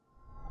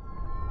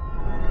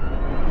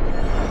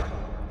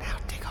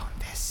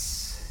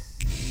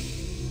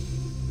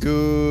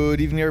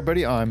Good evening,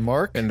 everybody. I'm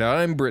Mark. And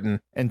I'm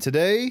Britton. And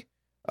today,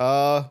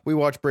 we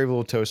watch Brave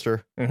Little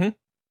Toaster. Mm-hmm.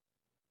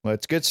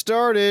 Let's get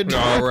started.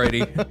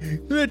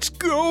 Alrighty. Let's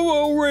go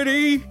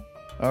already.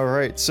 All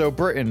right. So,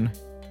 Britton,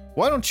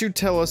 why don't you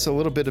tell us a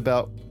little bit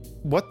about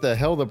what the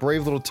hell the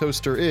Brave Little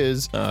Toaster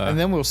is, and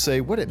then we'll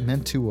say what it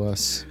meant to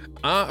us.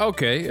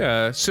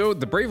 Okay. So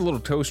the Brave Little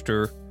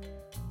Toaster,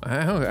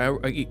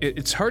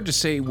 it's hard to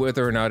say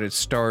whether or not it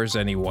stars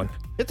anyone.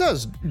 It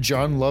does.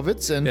 Jon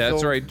Lovitz and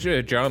that's right.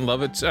 Jon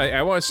Lovitz.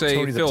 I want to say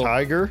Tony the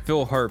Tiger.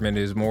 Phil Hartman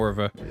is more of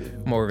an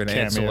Cameo,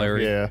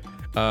 ancillary. Yeah.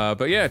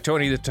 But yeah,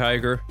 Tony the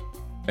Tiger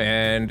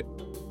and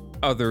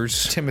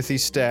others. Timothy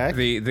Stack.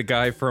 The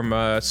guy from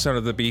Son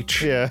of the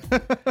Beach. Yeah.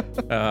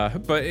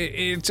 But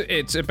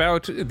it's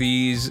about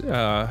these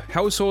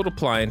household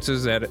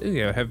appliances that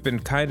have been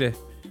kind of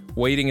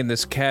waiting in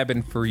this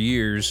cabin for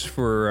years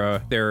for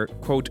their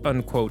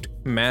quote-unquote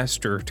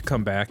master to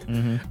come back.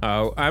 Mm-hmm.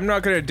 I'm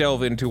not going to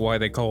delve into why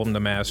they call him the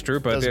master,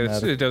 but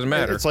it doesn't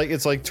matter. It's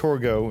like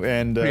Torgo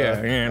and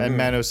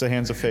Manos, the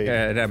Hands of Fate.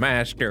 The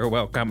master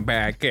will come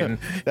back and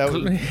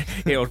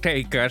he'll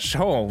take us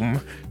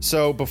home.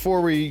 So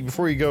before we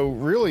go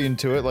really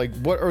into it, like,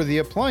 what are the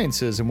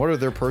appliances and what are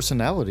their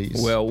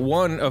personalities? Well,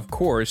 one, of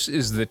course,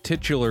 is the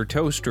titular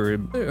toaster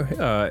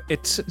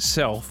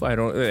itself. I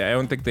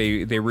don't think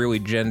they really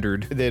gendered.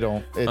 They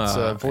don't.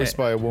 It's voiced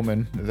by a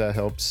woman. That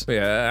helps.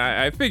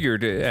 Yeah, I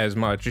figured as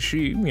much.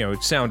 She,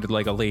 it sounded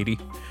like a lady.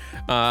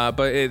 But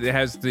it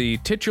has the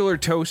titular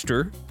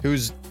toaster,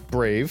 who's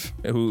brave,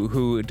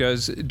 who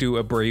does do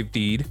a brave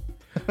deed.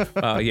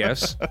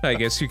 Yes, I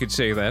guess you could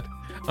say that.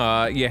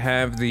 You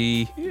have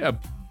the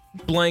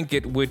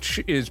blanket,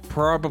 which is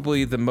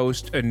probably the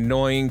most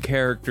annoying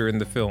character in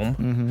the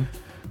film.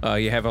 Mm-hmm.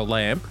 You have a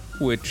lamp,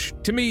 which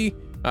to me,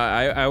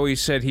 I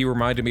always said he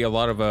reminded me a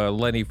lot of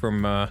Lenny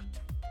from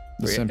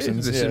The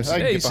Simpsons.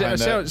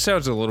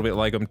 Sounds a little bit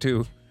like him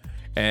too.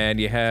 And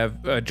you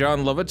have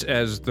Jon Lovitz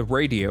as the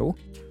radio,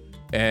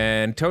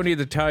 and Tony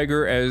the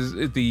Tiger as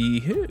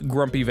the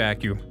grumpy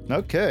vacuum.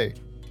 Okay.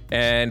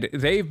 And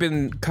they've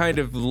been kind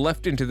of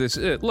left in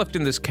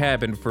this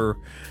cabin for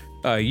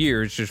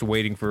years, just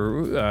waiting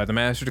for the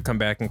master to come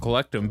back and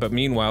collect them. But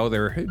meanwhile,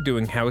 they're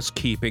doing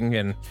housekeeping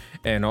and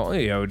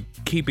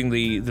keeping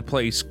the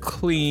place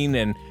clean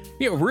and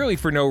really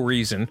for no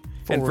reason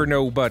and for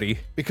nobody.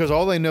 Because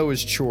all they know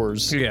is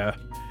chores. Yeah.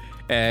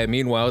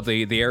 Meanwhile,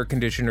 the air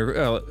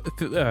conditioner,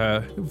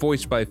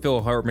 voiced by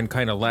Phil Hartman,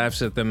 kind of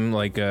laughs at them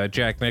like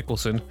Jack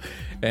Nicholson,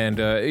 and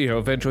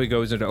eventually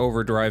goes into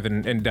overdrive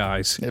and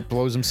dies. It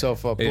blows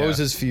himself up, blows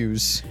his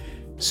fuse.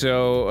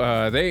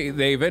 So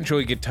they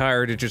eventually get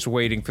tired of just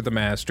waiting for the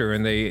master,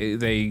 and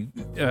they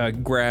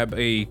grab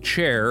a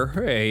chair,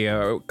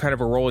 a kind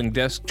of a rolling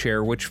desk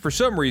chair, which for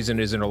some reason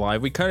isn't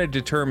alive. We kind of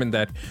determined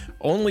that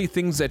only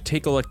things that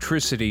take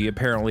electricity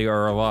apparently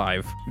are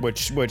alive.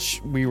 Which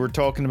we were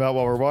talking about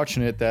while we're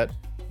watching it. That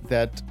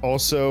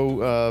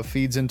also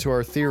feeds into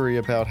our theory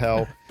about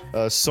how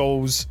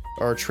souls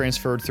are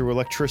transferred through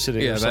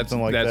electricity or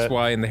something like that. That's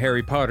why in the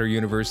Harry Potter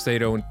universe they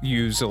don't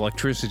use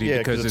electricity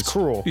because it's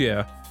cruel.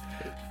 Yeah.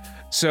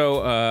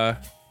 So,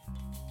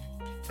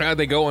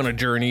 they go on a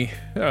journey.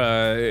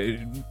 They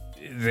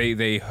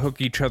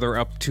hook each other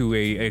up to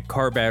a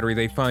car battery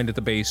they find at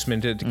the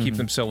basement to keep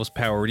themselves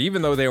powered,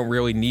 even though they don't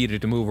really need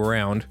it to move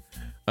around.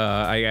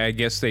 I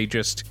guess they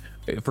just,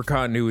 for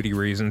continuity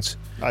reasons.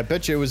 I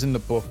bet you it was in the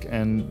book,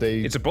 and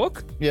they... It's a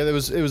book? Yeah, it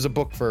was a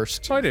book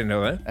first. Oh, I didn't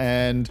know that.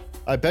 And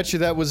I bet you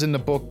that was in the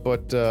book,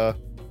 but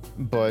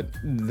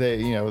they,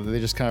 they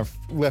just kind of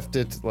left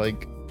it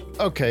like...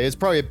 Okay, it's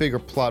probably a bigger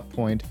plot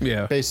point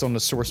based on the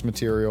source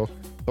material,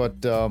 but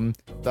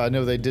I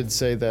know they did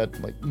say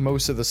that like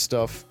most of the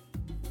stuff,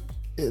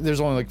 there's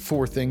only like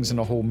 4 things in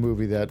the whole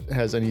movie that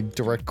has any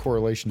direct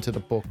correlation to the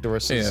book. The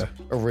rest is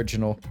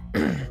original.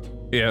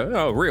 Yeah.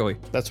 Oh, really?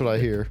 That's what I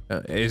hear.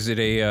 Is it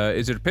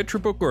a picture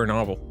book or a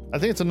novel? I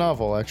think it's a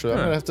novel, actually. I'm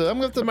gonna have to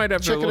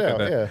check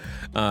it out.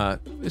 Yeah.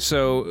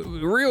 So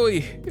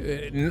really,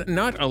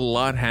 not a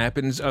lot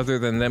happens other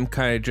than them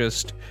kind of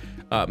just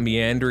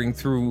meandering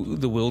through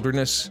the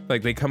wilderness.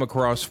 Like they come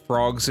across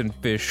frogs and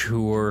fish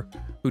who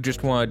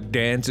just want to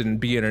dance and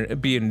be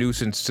a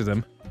nuisance to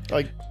them.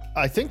 Like,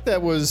 I think that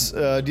was.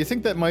 Do you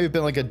think that might have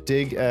been like a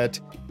dig at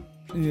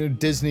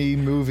Disney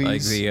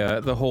movies?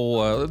 Like the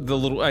whole the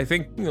little. I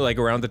think like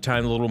around the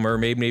time The Little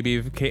Mermaid maybe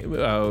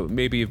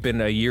have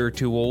been a year or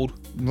two old.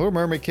 Little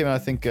Mermaid came out, I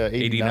think,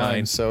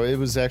 89. So it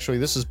was actually,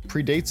 this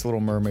predates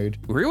Little Mermaid.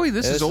 Really?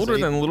 This is older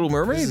than Little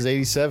Mermaid? This is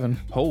 87.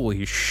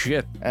 Holy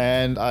shit.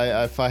 And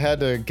if I had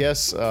to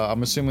guess,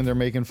 I'm assuming they're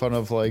making fun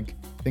of like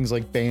things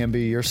like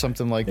Bambi or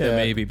something like that. Yeah,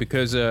 maybe,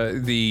 because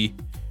the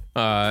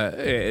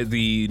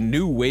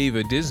new wave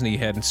of Disney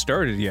hadn't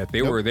started yet.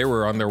 They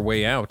were on their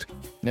way out.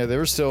 Yeah, they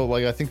were still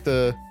like, I think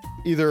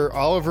either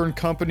Oliver and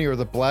Company or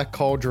The Black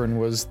Cauldron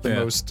was the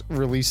most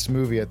released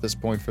movie at this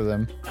point for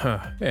them. Huh.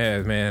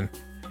 Yeah, man.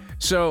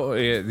 So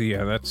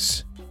yeah,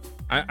 that's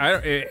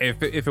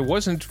if it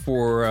wasn't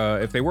for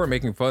if they weren't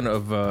making fun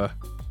of The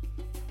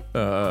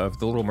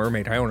Little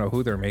Mermaid, I don't know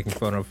who they're making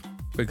fun of.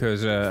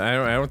 because I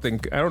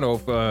don't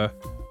know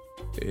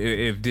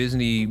if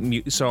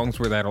Disney songs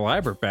were that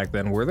elaborate back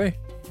then, were they?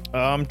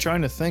 I'm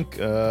trying to think.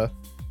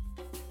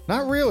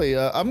 Not really.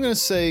 I'm gonna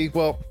say,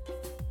 well,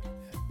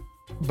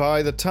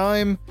 by the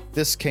time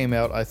this came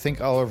out, I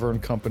think Oliver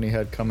and Company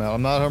had come out.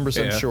 I'm not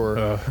 100%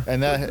 sure.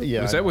 And that,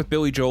 yeah. Was that with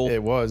Billy Joel?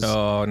 It was.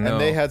 Oh, no. And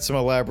they had some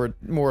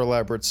more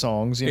elaborate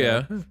songs, you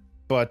know.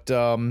 But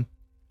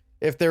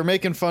if they're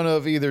making fun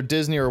of either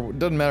Disney or,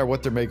 doesn't matter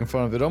what they're making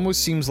fun of, it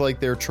almost seems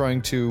like they're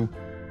trying to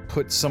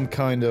put some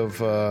kind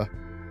of a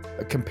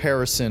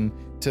comparison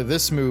to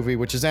this movie,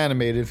 which is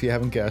animated, if you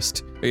haven't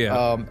guessed.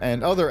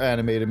 And other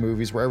animated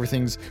movies where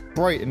everything's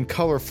bright and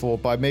colorful,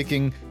 by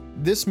making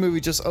this movie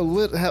just a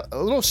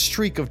little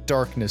streak of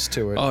darkness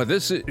to it. Oh,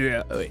 this is,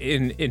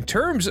 in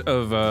terms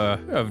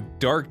of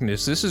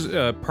darkness, this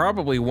is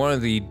probably one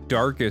of the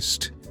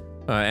darkest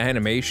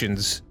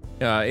animations.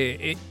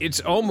 It's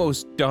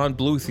almost Don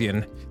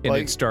Bluthian in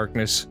its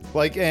darkness.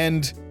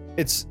 And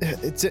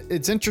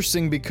it's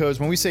interesting because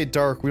when we say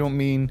dark, we don't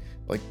mean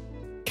like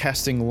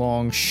casting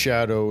long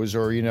shadows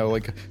or, you know,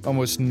 like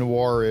almost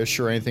noirish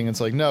or anything.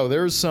 It's like, no,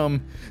 there's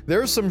some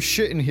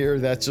shit in here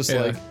that's just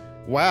like,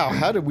 wow,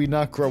 how did we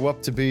not grow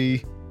up to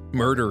be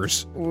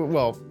murderers?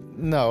 Well,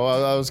 no,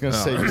 I was gonna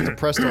say just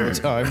depressed all the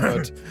time,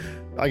 but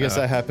I guess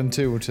that happened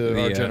too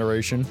to our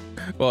generation.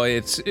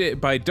 Well,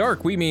 by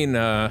dark we mean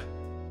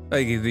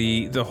like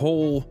the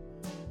whole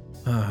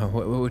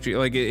what would you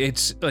like?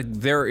 It's like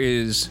there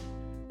is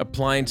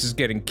appliances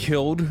getting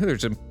killed,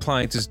 there's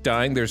appliances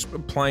dying, there's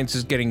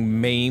appliances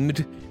getting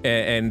maimed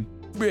and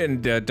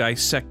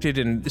dissected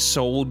and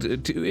sold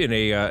in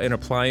an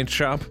appliance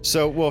shop.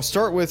 So we'll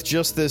start with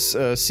just this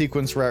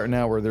sequence right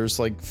now where there's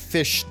like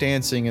fish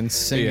dancing and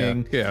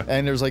singing,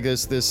 and there's like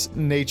this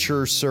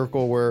nature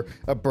circle where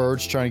a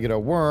bird's trying to get a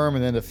worm,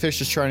 and then the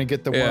fish is trying to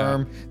get the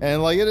worm,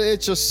 and like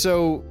it's just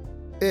so,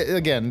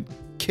 again,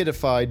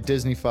 kidified,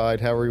 Disneyfied,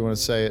 however you want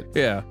to say it.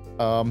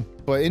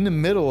 But in the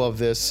middle of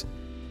this,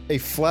 a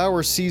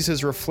flower sees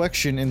his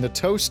reflection in the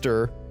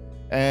toaster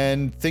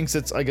and thinks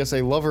it's, I guess,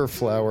 a lover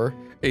flower.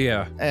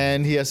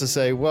 And he has to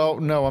say, well,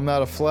 no, I'm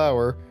not a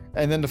flower.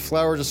 And then the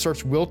flower just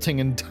starts wilting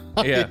and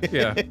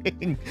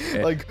dying.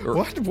 Like,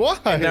 what? Why?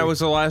 And that was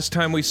the last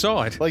time we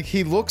saw it. Like,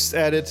 he looks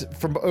at it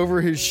from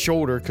over his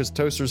shoulder, because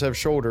toasters have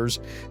shoulders,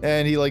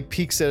 and he, like,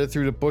 peeks at it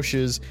through the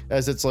bushes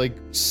as it's, like,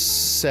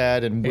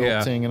 sad and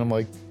wilting, and I'm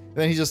like... And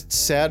then he's just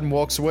sad and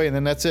walks away, and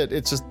then that's it.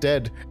 It's just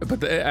dead.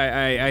 But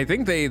I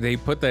think they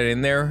put that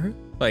in there,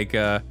 like,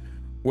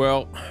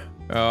 well...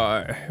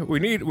 we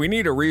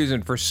need a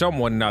reason for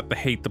someone not to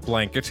hate the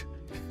blanket.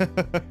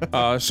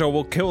 So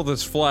we'll kill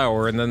this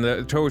flower, and then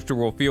the toaster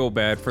will feel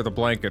bad for the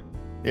blanket.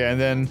 Yeah,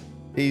 and then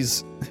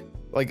he's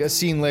like, a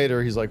scene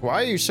later, he's like, "Why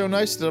are you so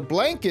nice to the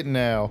blanket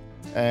now?"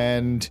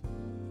 And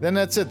then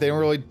that's it. They don't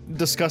really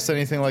discuss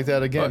anything like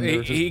that again.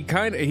 Well, he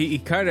kind of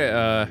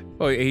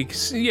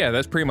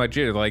that's pretty much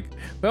it. Like,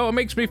 well, it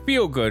makes me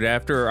feel good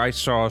after I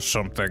saw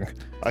something.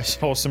 I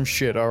saw some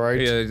shit, all right?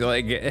 Yeah,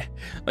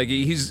 like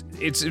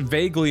it's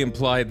vaguely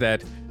implied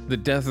that the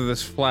death of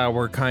this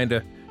flower kind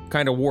of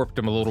warped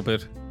him a little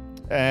bit.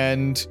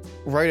 And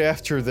right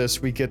after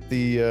this, we get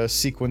the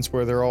sequence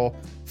where they're all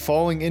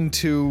falling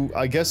into,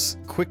 I guess,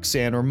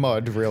 quicksand or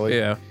mud, really.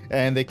 Yeah.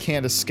 And they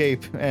can't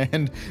escape,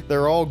 and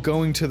they're all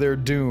going to their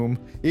doom.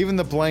 Even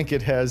the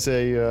blanket has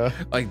a...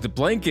 Like, the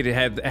blanket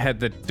had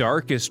the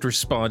darkest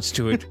response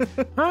to it.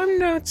 I'm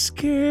not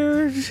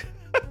scared.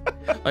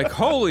 Like,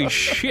 holy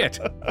shit,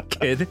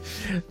 kid.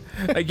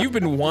 Like, you've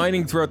been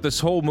whining throughout this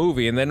whole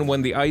movie, and then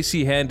when the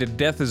icy hand of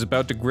death is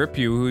about to grip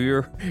you,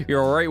 you're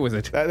all right with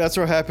it. That's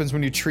what happens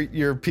when you treat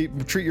your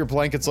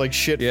blankets like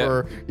shit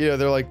for, you know,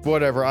 they're like,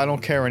 whatever, I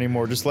don't care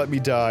anymore, just let me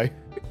die.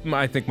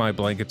 I think my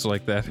blanket's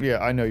like that. Yeah,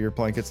 I know your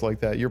blanket's like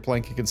that. Your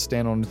blanket can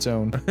stand on its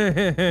own.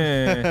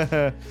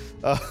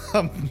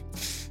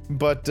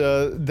 But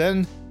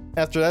then,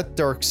 after that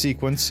dark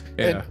sequence,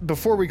 and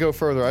before we go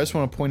further, I just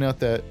want to point out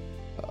that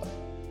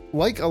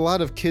like a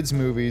lot of kids'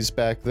 movies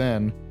back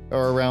then,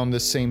 or around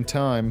this same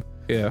time,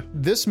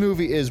 this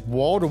movie is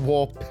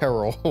wall-to-wall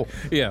peril.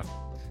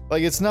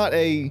 Like, it's not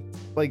a...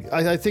 Like,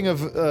 I think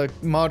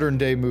of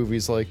modern-day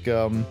movies like,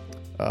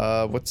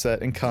 what's that,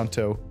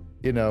 Encanto,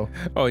 you know?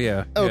 Oh,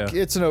 yeah. Okay,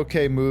 it's an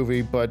okay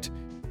movie, but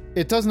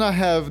it does not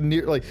have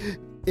near... Like,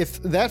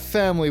 if that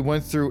family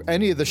went through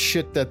any of the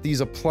shit that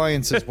these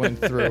appliances went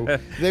through,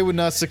 they would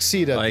not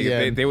succeed at the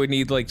end. They would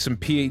need, like, some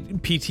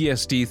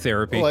PTSD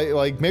therapy.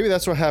 Like maybe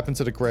that's what happened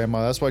to the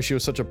grandma. That's why she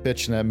was such a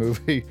bitch in that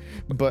movie.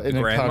 But in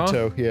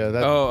Encanto,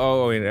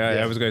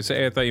 I was gonna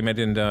say, I thought you meant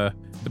in the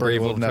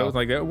Brave Little Toad.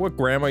 Like, what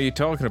grandma are you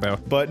talking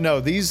about? But no,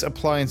 these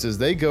appliances,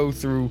 they go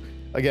through,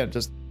 again,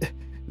 just...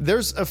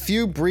 There's a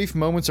few brief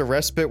moments of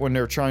respite when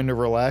they're trying to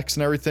relax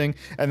and everything,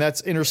 and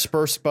that's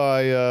interspersed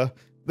by...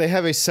 They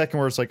have a second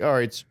where it's like, all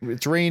right,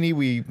 it's rainy,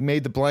 we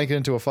made the blanket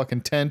into a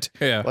fucking tent.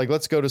 Like,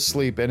 let's go to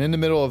sleep. And in the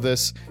middle of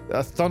this,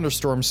 a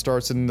thunderstorm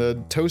starts, and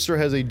the toaster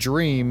has a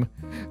dream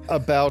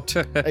about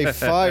a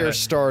fire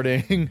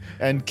starting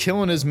and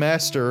killing his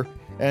master,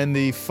 and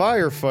the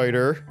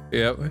firefighter...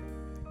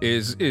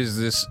 is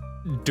this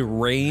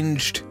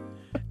deranged,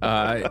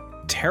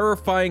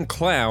 terrifying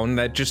clown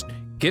that just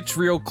gets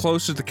real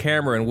close to the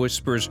camera and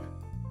whispers,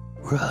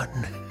 "Run."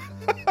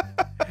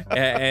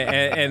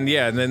 and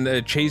then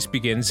the chase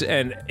begins,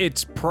 and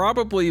it's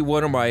probably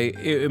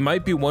it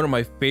might be one of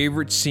my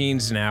favorite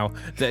scenes now,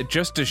 that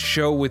just a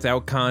show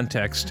without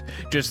context,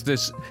 just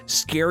this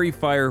scary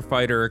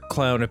firefighter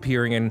clown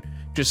appearing and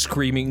just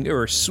screaming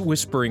or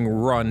whispering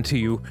 "run" to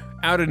you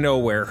out of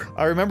nowhere.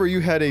 I remember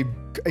you had a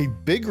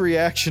big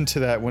reaction to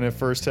that when it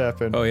first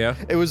happened. Oh yeah?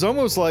 It was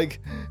almost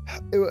like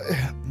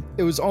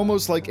it was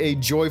almost like a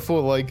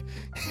joyful, like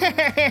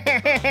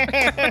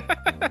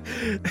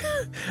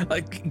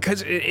like,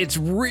 because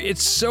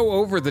it's so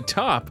over the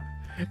top.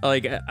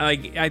 Like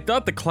I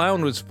thought the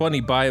clown was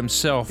funny by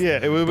himself. Yeah,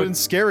 it would have been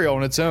scary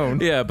on its own.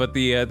 Yeah, but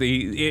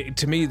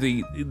to me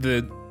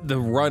the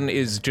run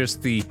is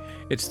just the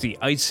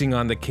icing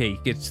on the cake.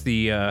 It's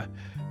the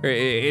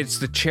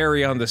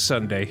cherry on the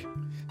sundae.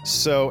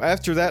 So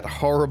after that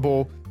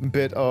horrible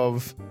bit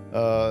of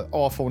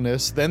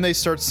awfulness, then they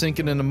start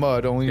sinking in the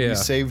mud, only to be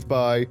saved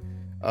by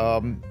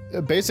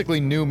basically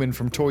Newman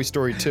from Toy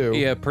Story 2.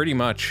 Yeah, pretty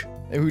much.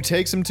 Who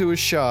takes him to his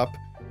shop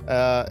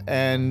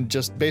and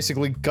just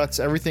basically guts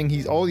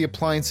everything all the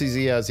appliances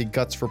he has, he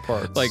guts for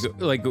parts.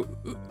 Like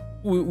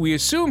we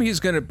assume he's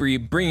gonna be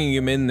bringing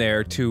him in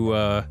there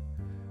to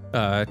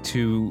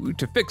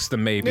fix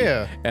them, maybe.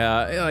 Yeah.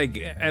 Like,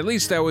 at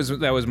least that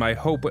was my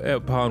hope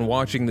upon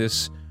watching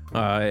this.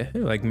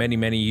 Like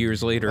many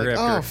years later. Like,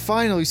 after, oh,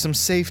 finally some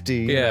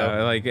safety.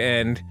 Yeah, like,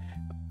 and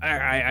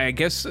I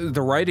guess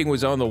the writing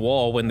was on the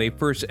wall when they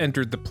first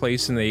entered the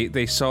place, and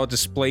they saw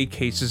display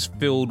cases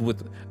filled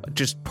with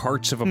just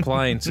parts of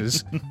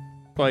appliances.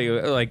 like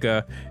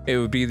it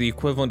would be the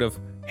equivalent of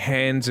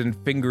hands and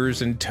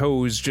fingers and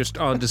toes just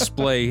on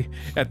display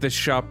at this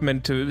shop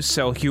meant to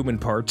sell human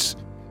parts.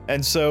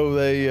 And so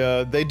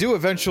they do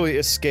eventually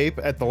escape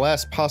at the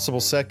last possible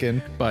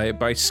second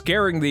by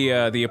scaring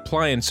the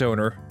appliance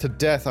owner to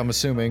death, I'm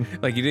assuming.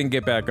 Like, he didn't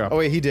get back up. Oh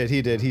wait, he did.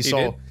 He did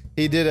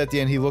at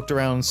the end. He looked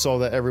around and saw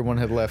that everyone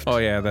had left. Oh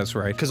yeah, that's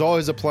right. Because all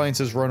his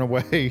appliances run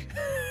away.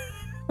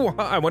 Well,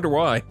 I wonder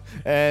why.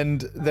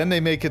 And then they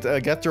make it,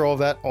 get through all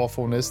that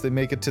awfulness, they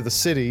make it to the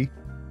city,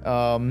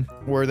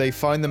 where they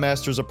find the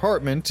master's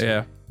apartment.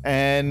 Yeah.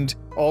 And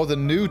all the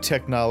new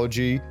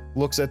technology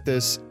looks at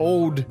this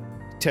old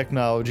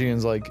technology and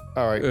is like,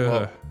 all right,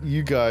 well,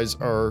 you guys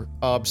are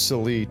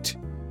obsolete,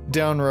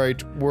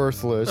 downright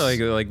worthless.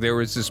 Like there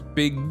was this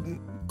big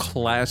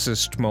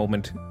classist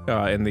moment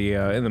in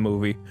the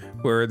movie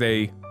where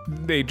they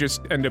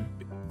just end up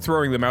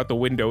throwing them out the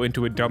window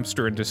into a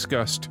dumpster in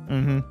disgust.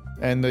 Mm-hmm.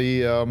 And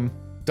the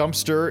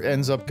dumpster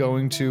ends up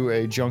going to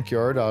a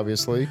junkyard,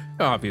 obviously,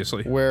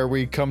 where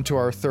we come to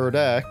our third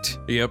act.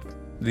 Yep.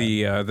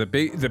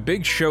 The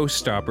big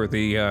showstopper,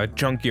 the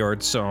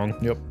Junkyard song.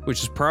 Yep.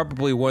 Which is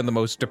probably one of the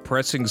most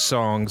depressing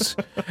songs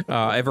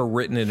ever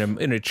written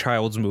in a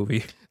child's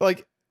movie.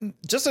 Like,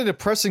 just a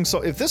depressing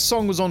song. If this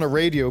song was on the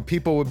radio,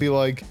 people would be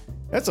like,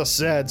 "That's a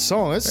sad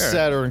song. That's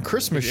sadder than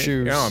Christmas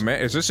Shoes." Oh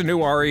man, is this a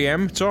new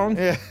REM song?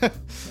 Yeah.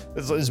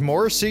 Is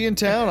Morrissey in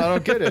town? I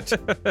don't get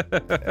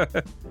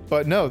it.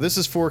 But no, this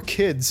is for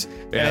kids,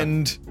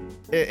 and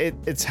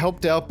it's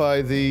helped out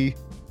by the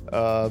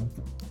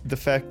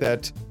fact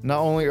that not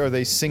only are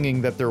they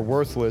singing that they're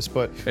worthless,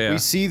 but we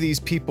see these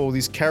people,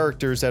 these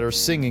characters that are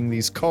singing,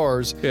 these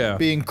cars,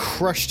 being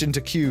crushed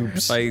into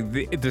cubes.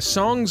 Like the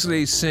songs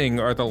they sing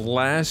are the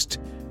last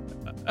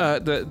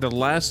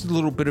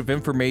little bit of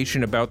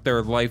information about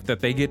their life that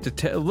they get to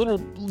tell,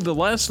 the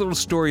last little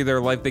story of their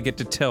life they get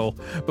to tell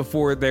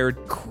before they're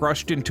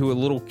crushed into a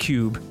little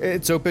cube.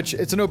 It's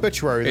an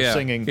obituary they're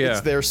singing. Yeah.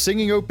 They're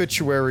singing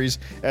obituaries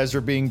as they're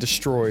being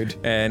destroyed.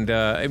 And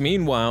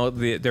meanwhile,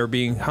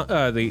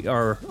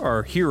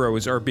 our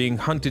heroes are being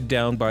hunted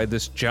down by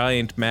this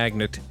giant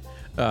magnet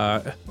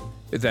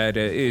that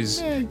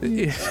is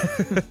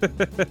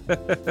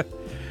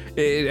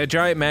a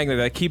giant magnet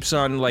that keeps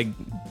on like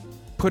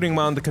putting them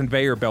on the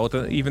conveyor belt,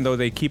 even though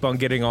they keep on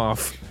getting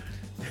off.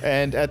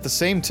 And at the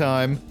same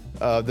time,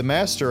 the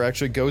master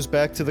actually goes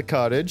back to the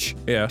cottage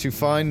to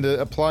find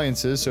the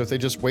appliances, so if they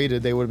just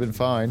waited, they would have been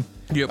fine.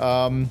 Yep.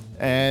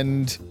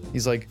 And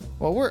he's like,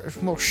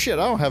 well, shit,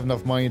 I don't have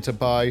enough money to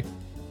buy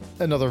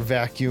another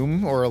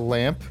vacuum or a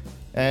lamp.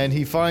 And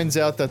he finds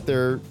out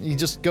that he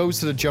just goes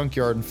to the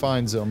junkyard and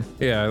finds them.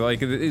 Yeah, like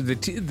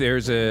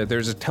there's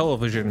a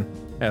television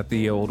at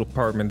the old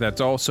apartment that's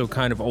also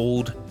kind of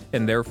old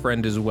and their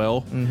friend as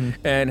well,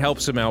 and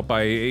helps him out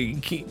by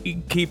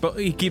he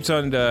keeps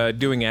on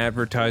doing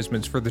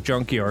advertisements for the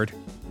junkyard,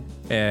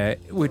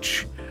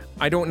 which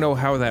I don't know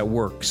how that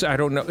works. I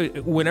don't know.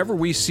 Whenever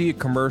we see a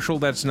commercial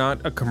that's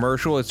not a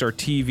commercial, it's our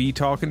TV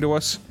talking to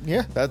us.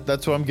 Yeah,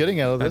 that's what I'm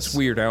getting out of this. That's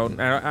weird.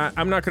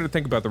 I'm not going to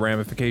think about the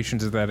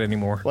ramifications of that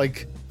anymore.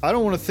 Like, I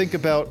don't want to think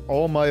about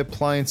all my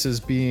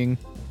appliances being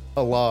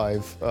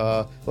alive.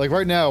 Like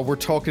right now, we're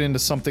talking into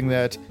something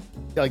that,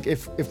 like,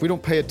 if we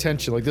don't pay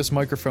attention, like this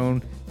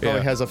microphone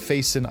probably has a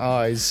face and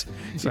eyes.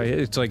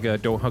 It's like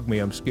don't hug me,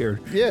 I'm scared.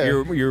 Yeah.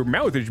 Your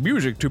mouth is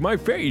music to my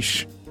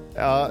face.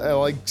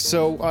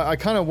 So I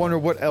kind of wonder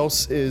what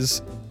else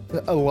is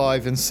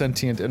alive and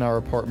sentient in our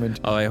apartment.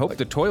 I hope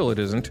the toilet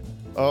isn't.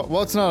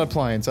 Well, it's not an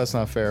appliance. That's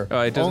not fair.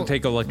 It doesn't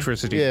take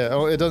electricity.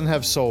 Yeah, it doesn't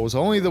have souls.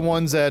 Only the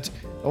ones that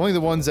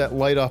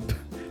light up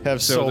have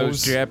souls. So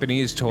those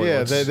Japanese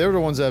toilets. Yeah, they're the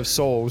ones that have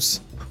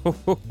souls.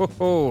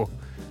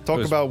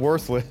 Talk about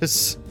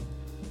worthless.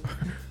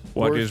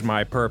 What is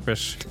my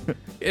purpose?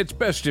 It's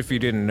best if you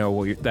didn't know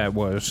what that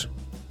was.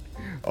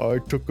 I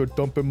took a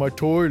dump in my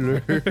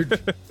toilet.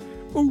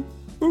 Ooh,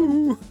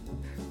 ooh.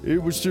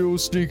 It was still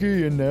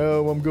stinky, and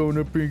now I'm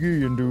gonna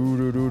pinky and do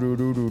do do do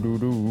do do do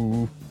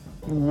do.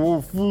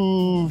 Woof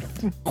woof.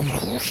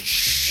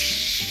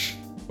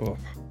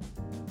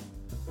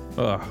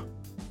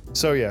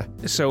 So yeah.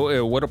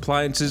 So what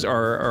appliances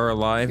are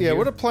alive? Yeah, here?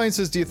 what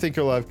appliances do you think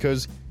are alive?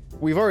 Because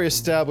we've already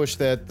established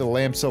that the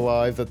lamp's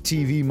alive, the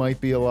TV might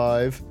be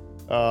alive,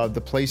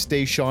 the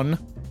PlayStation.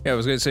 Yeah, I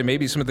was gonna say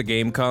maybe some of the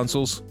game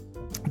consoles.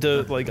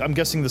 I'm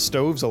guessing the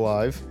stove's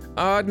alive.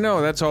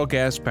 No, that's all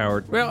gas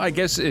powered. Well, I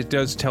guess it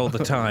does tell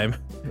the time.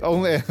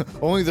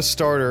 Only the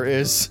starter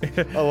is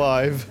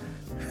alive.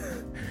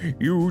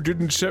 You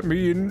didn't set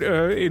me in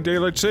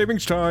daylight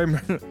savings time.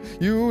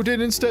 You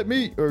didn't set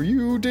me,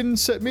 you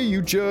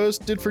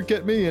just did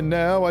forget me, and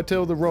now I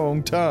tell the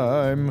wrong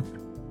time.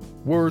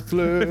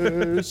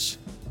 Worthless.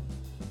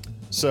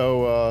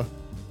 So,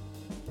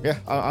 yeah,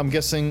 I'm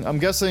guessing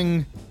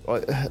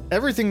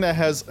everything that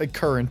has a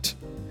current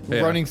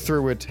running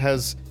through it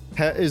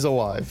is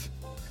alive.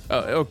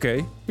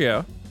 Okay,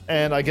 yeah.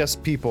 And I guess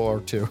people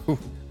are too.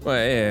 Well,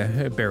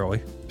 yeah,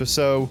 barely.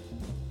 So,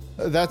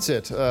 that's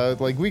it.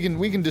 We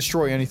can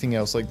destroy anything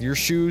else. Like your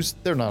shoes,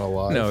 they're not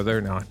alive. No,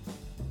 they're not.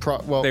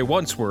 Well, they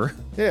once were.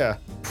 Yeah,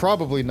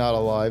 probably not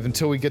alive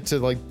until we get to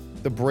like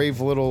the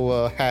brave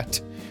little hat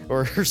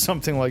or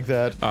something like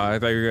that. I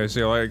thought you were gonna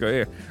say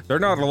yeah, they're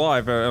not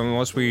alive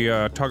unless we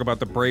talk about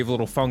the brave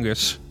little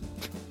fungus.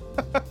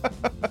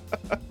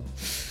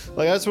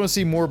 I just want to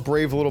see more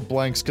brave little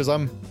blanks because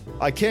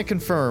I can't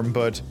confirm,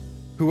 but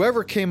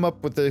whoever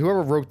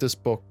wrote this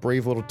book,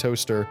 Brave Little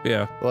Toaster,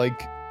 yeah,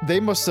 they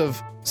must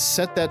have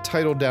set that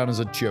title down as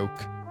a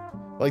joke.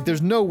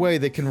 There's no way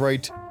they can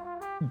write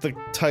the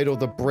title,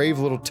 The Brave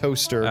Little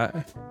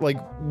Toaster,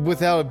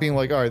 without it being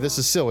like, all right, this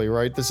is silly,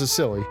 right? This is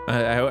silly.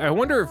 I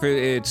wonder if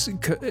it's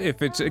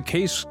a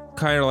case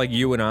kind of like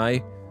you and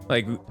I.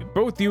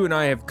 Both you and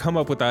I have come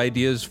up with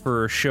ideas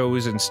for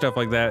shows and stuff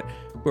like that,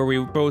 where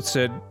we both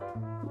said,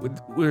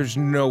 there's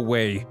no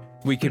way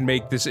we can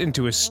make this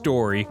into a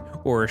story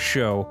or a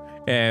show.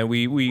 And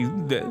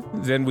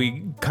then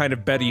we kind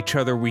of bet each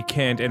other we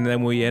can't, and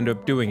then we end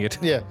up doing it.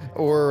 Yeah,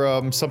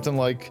 or something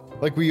like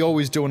we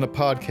always do in a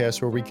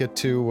podcast where we get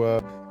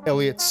to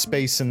Elliot's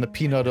Space and the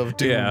Peanut of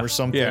Doom or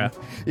something.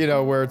 Yeah.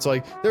 Where it's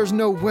like, there's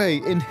no way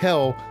in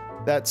hell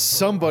that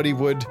somebody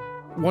would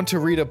want to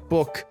read a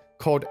book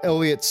called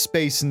Elliot's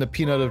Space and the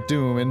Peanut of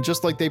Doom, and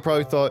just like they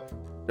probably thought,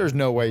 there's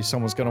no way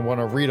someone's gonna want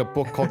to read a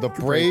book called The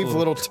Brave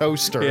Little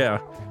Toaster. Yeah.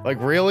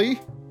 Really?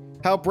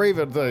 How brave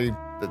are they?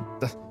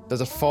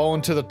 Does it fall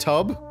into the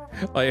tub?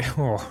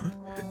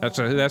 That's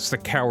the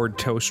coward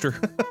toaster.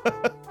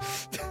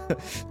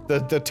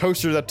 the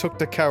toaster that took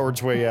the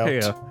coward's way out.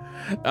 Yeah.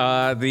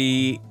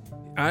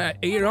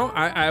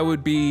 I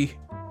would be,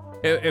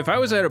 if I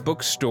was at a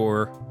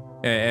bookstore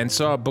and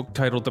saw a book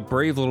titled The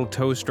Brave Little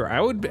Toaster, I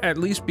would at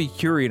least be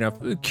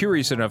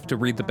curious enough to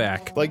read the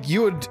back.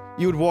 You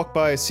would walk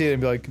by, see it,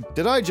 and be like,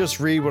 did I just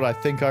read what I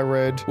think I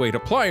read? Wait,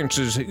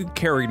 appliances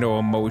carry no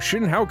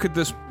emotion. How could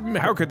this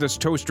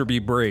toaster be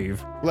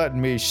brave? Let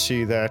me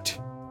see that.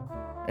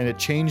 And it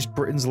changed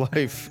Britain's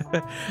life.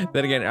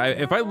 Then again,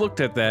 if I looked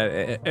at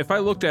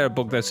a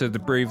book that said The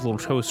Brave Little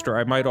Toaster,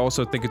 I might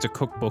also think it's a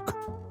cookbook.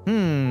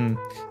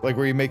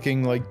 Were you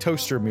making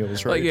toaster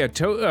meals, right?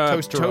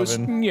 Toaster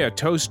oven. Yeah,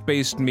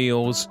 toast-based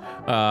meals,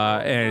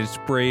 and it's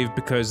brave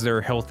because they're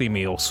healthy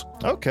meals.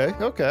 Okay,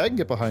 I can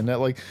get behind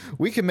that.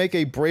 We can make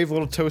a Brave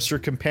Little Toaster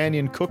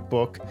companion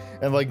cookbook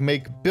and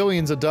make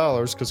billions of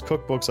dollars, because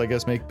cookbooks, I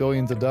guess, make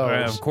billions of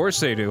dollars. Of course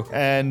they do.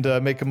 And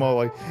make them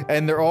all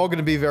and they're all going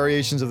to be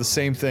variations of the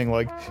same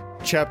thing.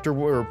 Chapter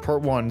or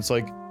part 1, it's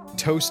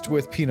toast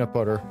with peanut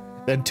butter.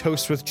 Then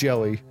toast with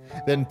jelly,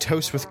 then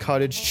toast with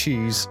cottage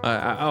cheese.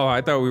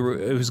 I thought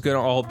it was gonna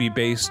all be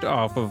based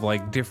off of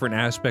different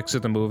aspects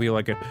of the movie,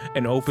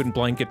 an open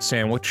blanket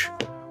sandwich,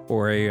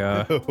 or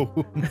a.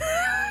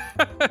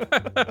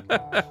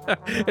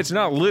 It's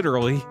not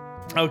literally.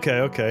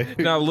 Okay.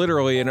 Not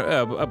literally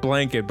a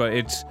blanket, but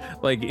it's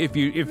if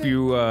you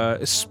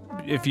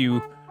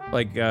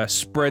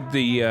spread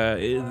the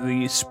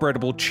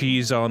spreadable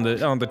cheese on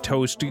the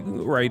toast,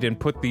 right, and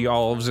put the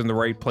olives in the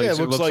right place.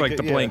 Yeah, it looks like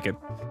the blanket.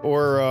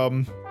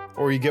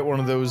 Or you get one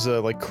of those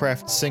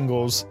Kraft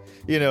singles,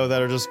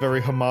 that are just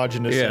very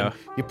homogenous. Yeah. And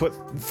you put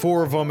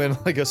 4 of them in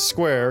a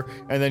square,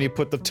 and then you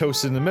put the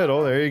toast in the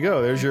middle. There you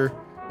go. There's your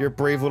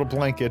brave little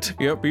blanket.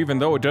 Yep. Even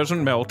though it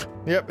doesn't melt.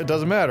 Yep. It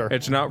doesn't matter.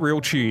 It's not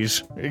real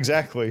cheese.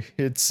 Exactly.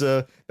 It's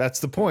that's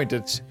the point.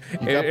 It's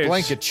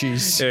blanket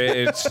cheese.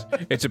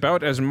 It's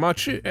about as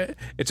much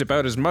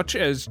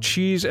as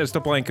cheese as the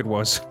blanket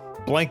was.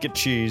 Blanket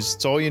cheese.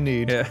 It's all you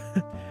need. Yeah.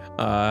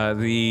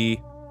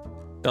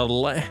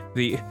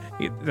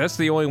 That's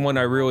the only one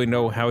I really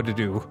know how to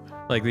do.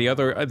 Like the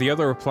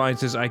other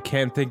appliances, I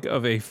can't think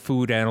of a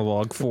food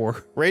analog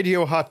for.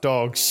 Radio hot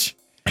dogs.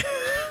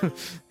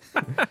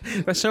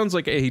 That sounds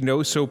like a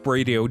no soap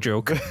radio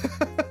joke.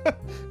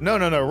 No.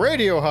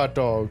 Radio hot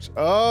dogs.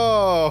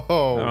 Oh.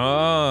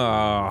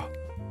 Ah.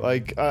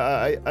 Like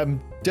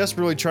I'm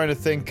desperately trying to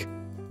think.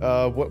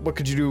 What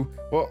could you do?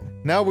 Well,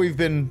 now we've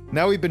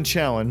been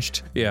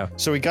challenged. Yeah.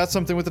 So we got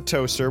something with the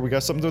toaster. We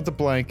got something with the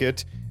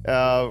blanket.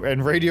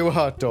 And radio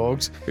hot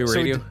dogs.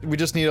 Radio. So we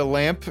just need a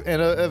lamp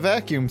and a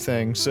vacuum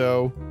thing.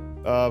 So,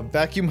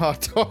 vacuum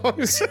hot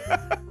dogs.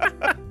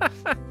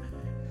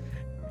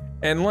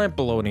 And lamp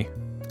bologna.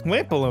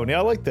 Lamp bologna,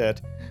 I like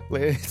that.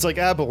 It's like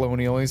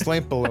abalone, only it's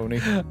lamp bologna.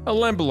 A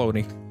lamp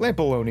bologna. Lamp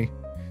bologna.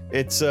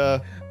 It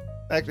sounds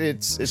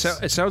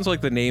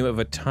like the name of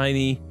a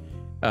tiny,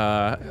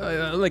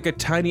 like a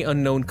tiny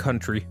unknown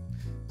country.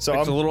 So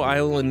it's a little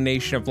island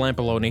nation of lamp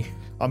bologna.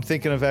 I'm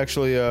thinking of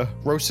actually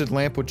roasted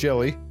lamp with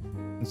jelly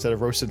instead of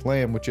roasted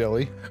lamb with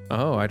jelly.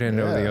 Oh, I didn't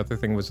know the other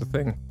thing was a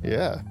thing.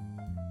 Yeah.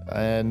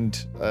 And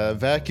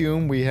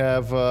vacuum, we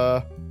have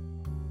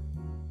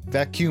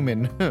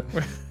vacuumin.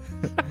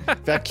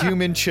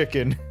 Vacuumin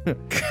chicken.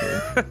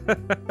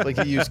 Like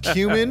you use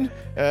cumin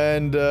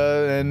and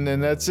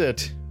that's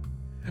it.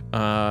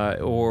 Yeah,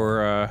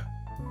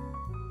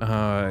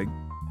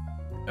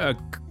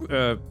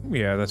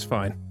 that's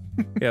fine.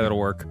 Yeah, that'll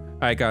work.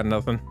 I got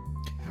nothing.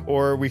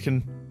 Or we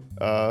can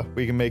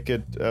make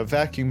it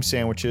vacuum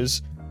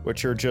sandwiches,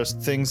 which are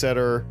just things that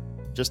are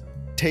just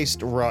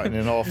taste rotten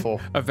and awful.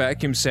 A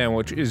vacuum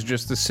sandwich is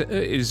just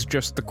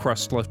the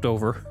crust left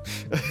over.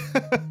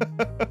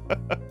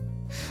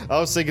 I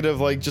was thinking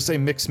of like just a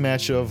mixed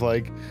match of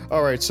like,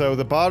 all right, so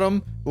the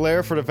bottom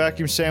layer for the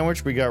vacuum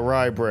sandwich we got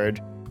rye bread.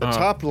 The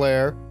top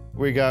layer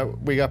we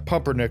got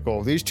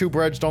pumpernickel. These two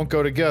breads don't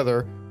go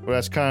together, but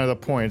that's kind of the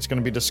point. It's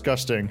gonna be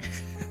disgusting.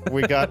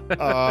 We got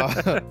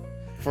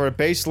for a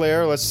base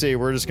layer, let's see,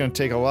 we're just gonna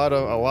take a lot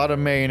of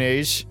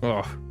mayonnaise.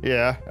 Oh.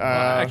 Yeah.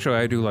 Actually,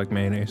 I do like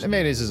mayonnaise.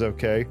 Mayonnaise is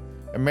okay.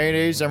 And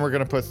mayonnaise, and we're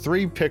gonna put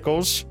 3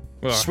 pickles.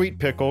 Ugh. Sweet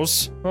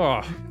pickles.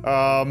 Oh.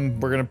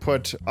 We're gonna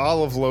put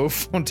olive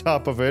loaf on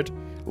top of it,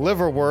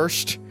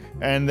 liverwurst,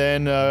 and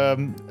then a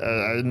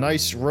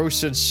nice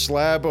roasted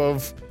slab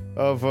of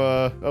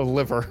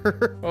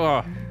liver.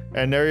 Oh.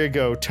 And there you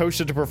go,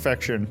 toasted to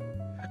perfection.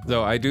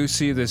 Though I do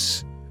see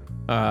this.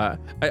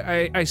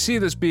 I see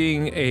this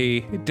being a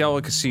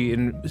delicacy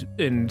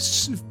in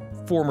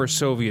former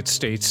Soviet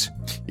states.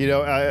 You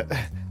know,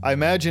 I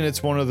imagine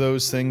it's one of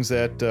those things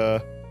that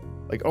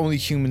like only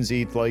humans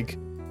eat. Like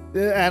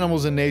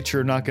animals in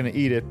nature are not going to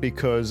eat it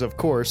because, of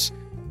course,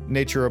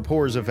 nature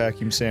abhors a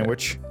vacuum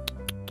sandwich.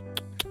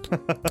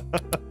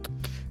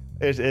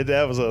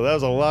 That was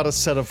a lot of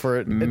setup for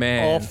it.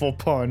 Man. An awful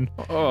pun.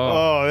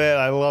 Oh man,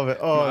 I love it.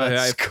 Oh,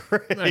 that's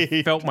great.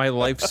 I felt my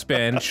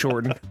lifespan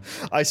shorten.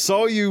 I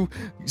saw you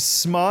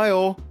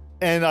smile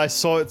and I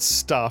saw it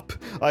stop.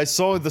 I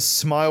saw the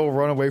smile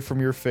run away from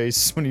your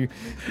face when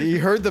you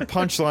heard the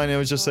punchline and it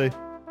was just like,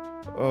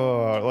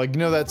 oh, like, you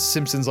know that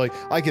Simpsons, like,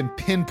 I can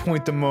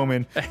pinpoint the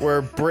moment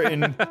where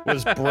Britain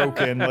was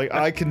broken. Like,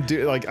 I can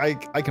do, like, I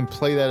can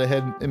play that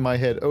ahead in my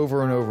head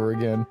over and over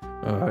again.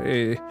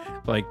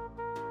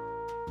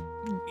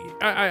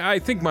 I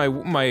think my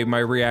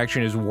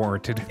reaction is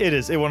warranted. It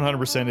is. It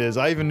 100% is.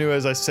 I even knew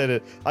as I said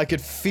it, I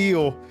could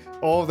feel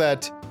all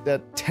that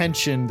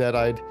tension that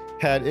I'd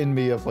had in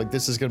me of like,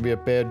 this is gonna be a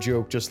bad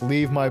joke. Just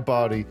leave my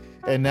body.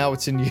 And now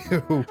it's in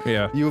you.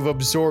 Yeah. You've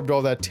absorbed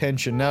all that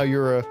tension. Now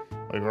you're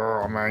like,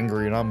 oh, I'm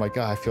angry, and I'm like,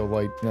 I feel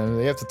light. And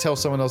they have to tell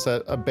someone else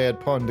that a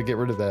bad pun to get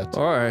rid of that.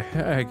 All right,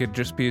 I could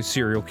just be a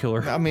serial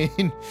killer. I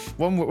mean,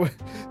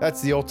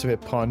 that's the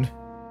ultimate pun.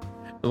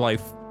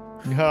 Life.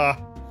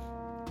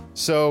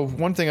 So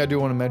one thing I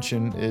do want to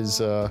mention is,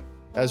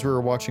 as we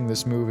were watching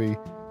this movie,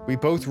 we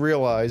both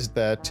realized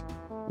that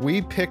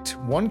we picked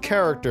one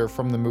character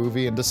from the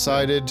movie and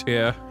decided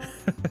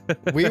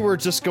we were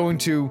just going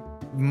to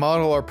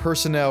model our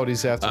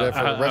personalities after that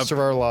for the rest of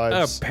our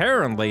lives.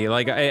 Apparently,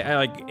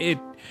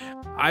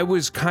 I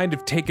was kind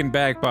of taken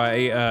back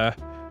by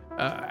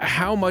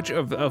how much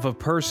of a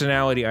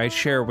personality I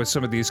share with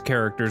some of these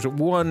characters.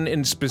 One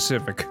in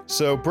specific.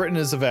 So Britain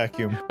is a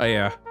vacuum.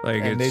 Yeah,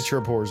 like and nature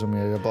abhors him.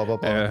 Yeah, blah blah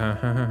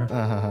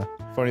blah.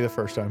 Funny the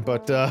first time,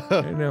 but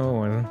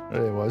no,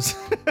 it was.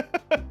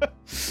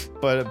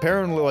 But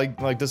apparently,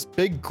 like this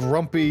big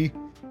grumpy,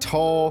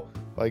 tall,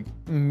 like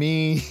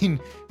mean,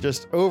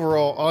 just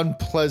overall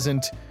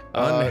unpleasant,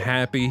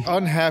 unhappy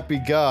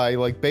guy,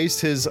 like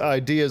based his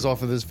ideas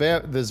off of this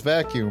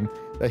vacuum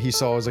that he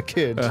saw as a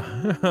kid.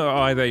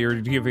 I thought you were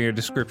giving a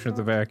description of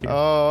the vacuum.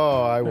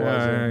 Oh, I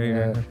wasn't.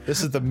 Yeah.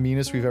 This is the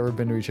meanest we've ever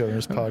been to each other in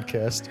this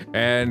podcast.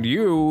 And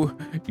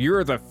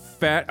you're the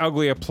fat,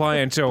 ugly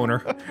appliance owner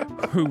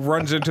who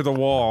runs into the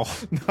wall.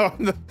 No,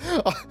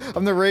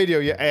 I'm the radio,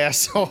 you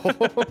asshole.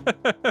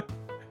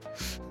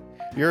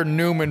 You're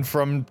Newman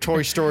from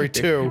Toy Story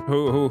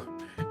 2.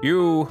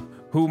 You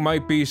who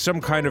might be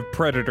some kind of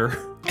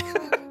predator.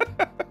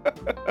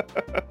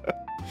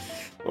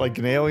 Like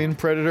an alien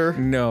predator?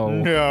 No.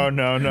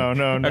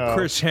 No. A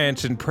Chris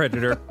Hansen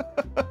predator.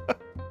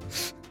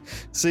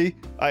 See,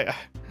 I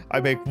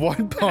make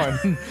one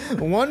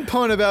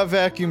pun about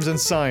vacuums and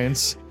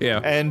science. Yeah.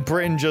 And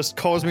Britain just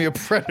calls me a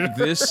predator.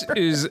 This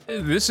is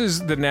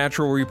the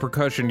natural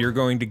repercussion you're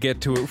going to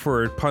get to it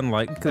for a pun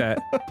like that.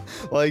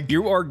 Like,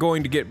 you are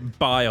going to get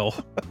bile.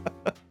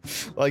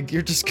 Like,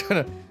 you're just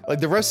gonna, like,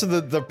 the rest of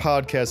the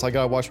podcast, I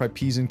gotta watch my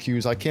P's and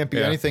Q's. I can't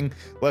be anything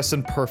less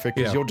than perfect,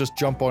 because you'll just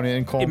jump on it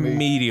and call me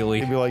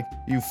immediately. And be like,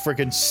 you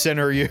freaking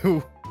sinner,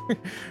 you.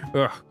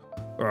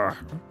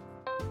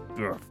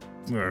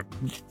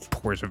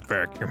 Pours a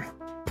vacuum.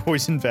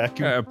 Poison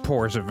vacuum.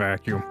 Pours a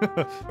vacuum.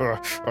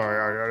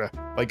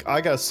 Like, I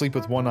gotta sleep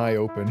with one eye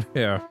open.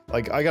 Yeah.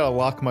 Like, I gotta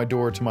lock my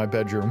door to my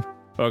bedroom.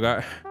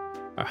 Look,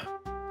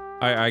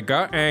 I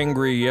got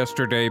angry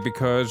yesterday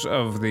because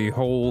of the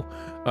whole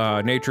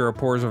nature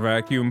pours a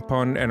vacuum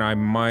pun, and I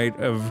might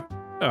have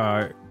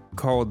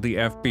called the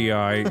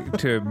FBI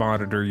to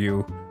monitor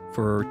you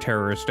for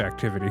terrorist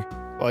activity.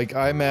 Like,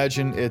 I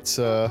imagine it's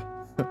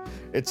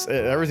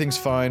everything's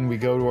fine. We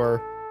go to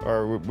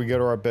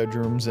our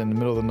bedrooms, and in the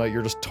middle of the night,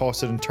 you're just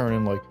tossing and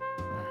turning like,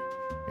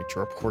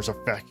 nature pours a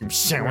vacuum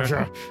sandwich.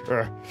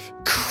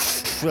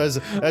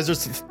 As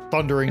there's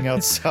thundering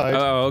outside.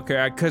 Oh,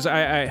 okay. Because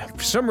I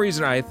for some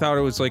reason I thought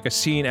it was like a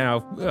scene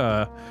out.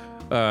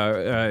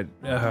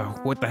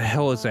 What the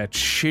hell is that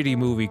shitty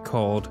movie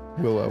called?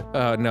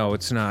 Willow. No,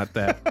 it's not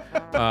that.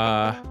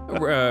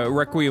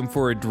 Requiem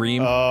for a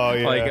Dream. Oh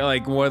yeah.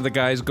 Like one of the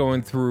guys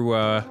going through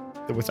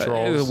the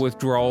withdrawals. The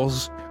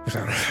withdrawals.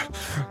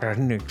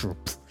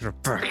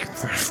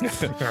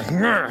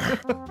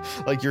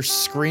 Like you're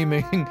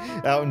screaming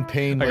out in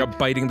pain. Like I'm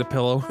biting the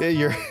pillow.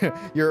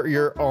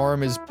 Your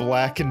arm is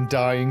black and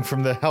dying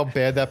from how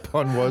bad that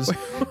pun was.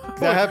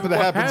 That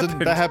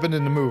happened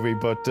in the movie,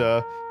 but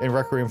in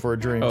Requiem for a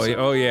Dream.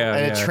 Oh yeah.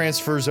 And it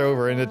transfers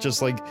over, and it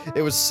just like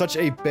it was such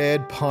a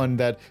bad pun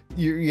that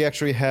you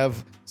actually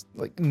have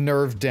like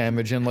nerve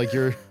damage, and like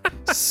your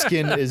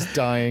skin is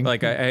dying.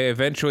 Like I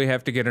eventually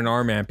have to get an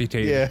arm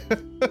amputated. Yeah.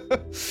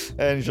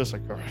 And he's just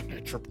like,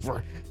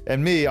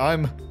 and me,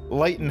 I'm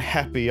light and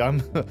happy.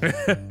 I'm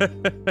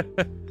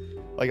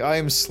like, I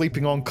am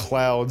sleeping on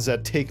clouds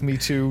that take me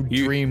to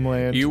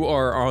dreamland. You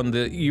are in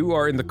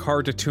the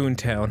car to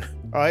Toontown.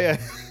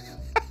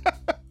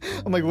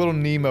 I'm like little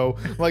Nemo,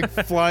 like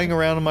flying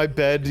around in my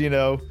bed, you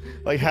know,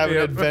 like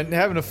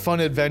having a fun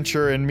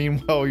adventure, and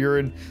meanwhile you're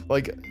in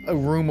like a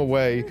room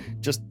away,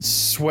 just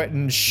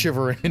sweating,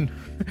 shivering.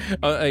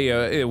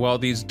 While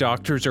these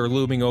doctors are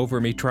looming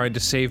over me trying to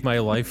save my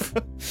life.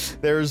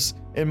 There's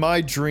in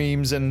my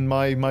dreams and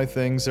my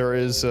things there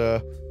is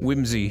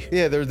whimsy.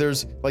 Yeah,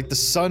 there's like the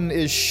sun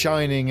is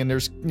shining, and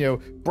there's, you know,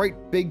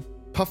 bright big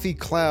puffy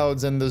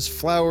clouds, and there's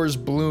flowers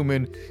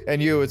blooming,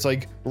 and it's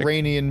like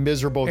rainy and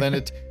miserable. Then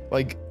it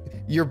like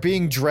you're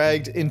being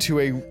dragged into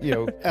a, you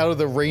know, out of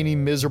the rainy,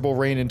 miserable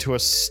rain into a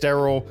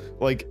sterile,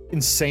 like,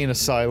 insane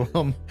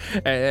asylum.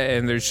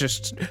 And there's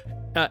just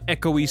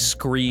echoey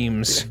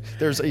screams.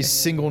 There's a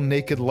single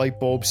naked light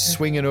bulb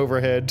swinging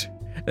overhead.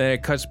 Then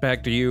it cuts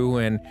back to you,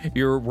 and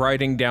you're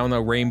riding down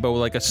a rainbow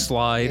like a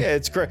slide. Yeah,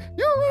 it's great.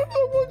 You're out of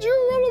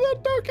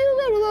that dark,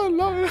 you're out of that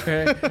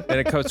light. Then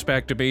it cuts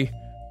back to be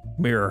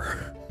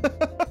mirror.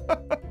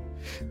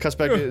 Cuts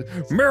back to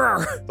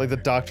mirror. Like the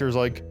doctor's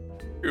like,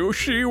 you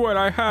see what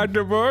I had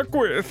to work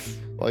with.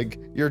 Like,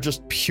 you're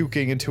just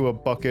puking into a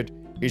bucket.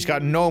 He's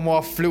got no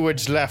more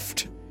fluids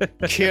left.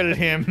 Kill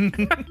him.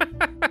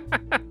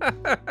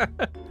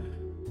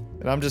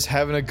 And I'm just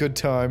having a good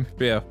time.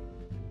 Yeah.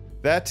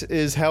 That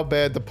is how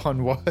bad the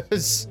pun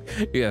was.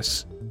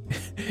 Yes.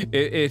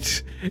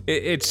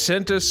 It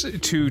sent us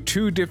to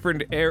two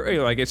different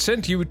areas. Like, it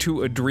sent you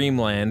to a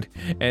dreamland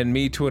and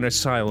me to an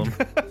asylum.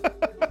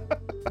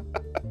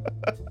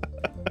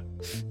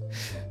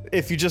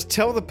 If you just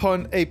tell a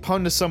pun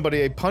to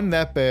somebody, a pun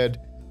that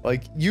bad,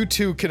 like, you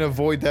too can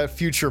avoid that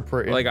future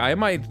Britain. Like, I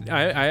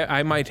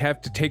might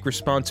have to take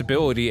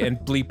responsibility and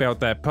bleep out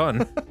that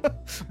pun.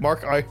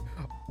 Mark, I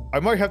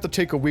might have to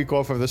take a week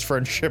off of this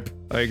friendship.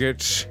 Like,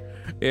 it's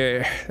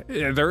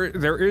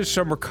there is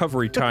some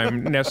recovery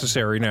time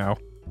necessary now.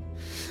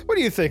 What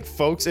do you think,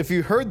 folks? If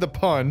you heard the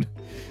pun,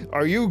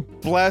 are you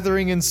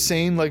blathering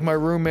insane like my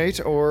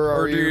roommate,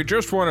 or do you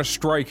just want to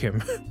strike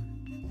him?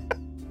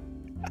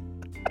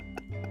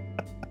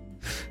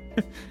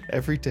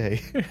 Every day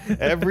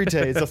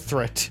is a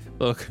threat.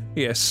 Look,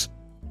 yes,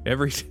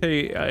 every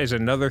day is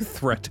another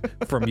threat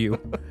from you.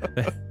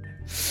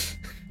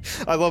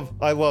 I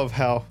love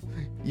how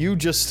you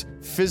just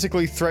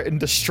physically threatened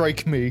to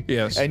strike me.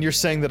 Yes. And you're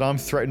saying that I'm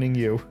threatening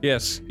you.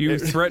 Yes, you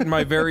threaten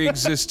my very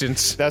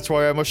existence. That's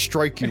why I must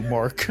strike you,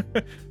 Mark.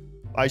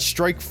 I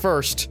strike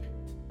first,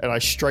 and I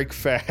strike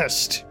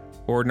fast.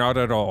 Or not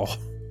at all.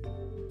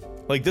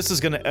 Like, this is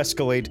going to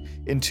escalate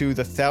into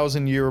the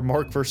 1,000-year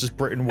Mark versus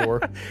Britain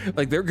war.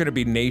 Like, there are going to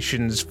be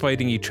nations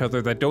fighting each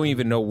other that don't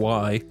even know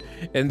why,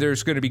 and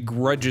there's going to be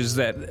grudges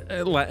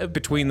that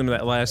between them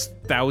that last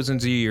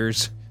thousands of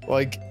years.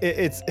 Like,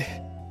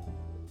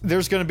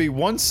 there's going to be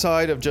one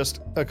side of just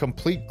a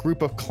complete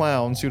group of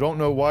clowns who don't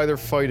know why they're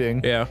fighting,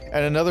 yeah,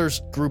 and another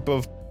group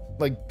of,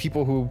 like,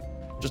 people who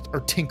just are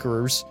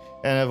tinkerers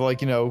and have,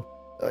 like, you know,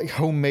 like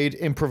homemade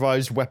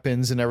improvised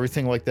weapons and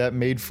everything like that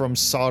made from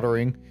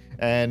soldering,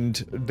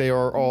 and they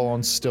are all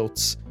on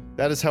stilts.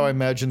 That is how I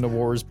imagine the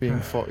war is being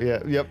fought. Yeah,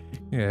 yep.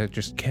 Yeah,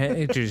 just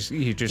can't.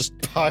 You just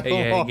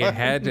pile on. You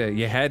had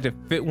to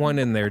fit one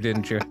in there,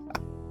 didn't you?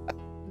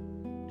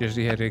 Just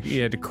you had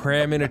to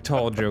cram in a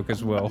tall joke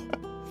as well.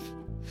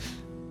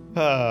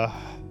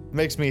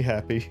 Makes me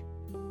happy.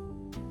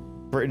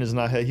 Britain is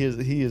not. He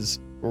is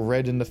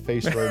red in the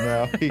face right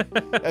now.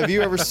 Have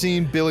you ever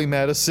seen Billy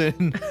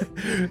Madison?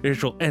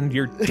 This will end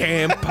your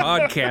damn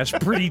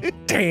podcast pretty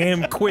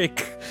damn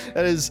quick.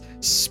 That is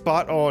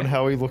spot on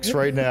how he looks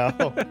right now.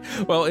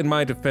 Well, in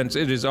my defense,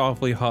 it is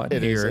awfully hot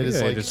here. It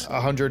is like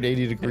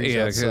 180 degrees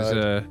outside.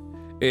 Yeah,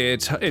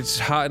 because it's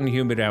hot and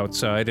humid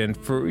outside, and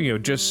for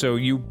just so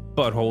you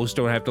buttholes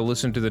don't have to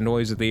listen to the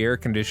noise of the air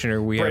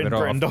conditioner, we have it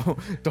off.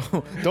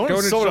 Don't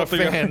insult our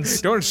fans.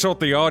 Don't insult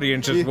the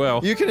audience as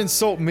well. You can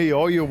insult me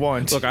all you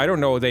want. Look, I don't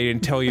know. They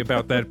didn't tell you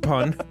about that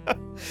pun.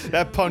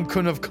 That pun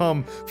couldn't have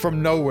come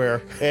from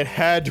nowhere. It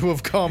had to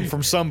have come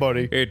from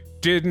somebody.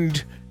 It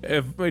didn't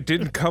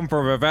come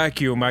from a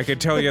vacuum. I can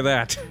tell you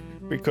that.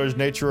 Because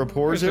nature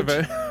abhors it.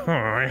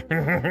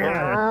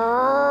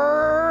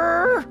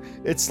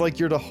 It's like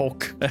you're the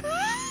Hulk.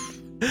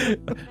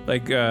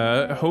 Like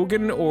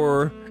Hogan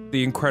or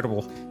the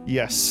Incredible.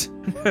 Yes.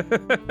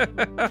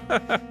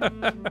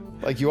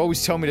 Like you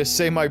always tell me to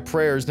say my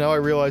prayers. Now I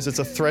realize it's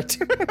a threat.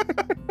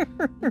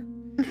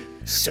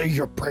 Say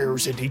your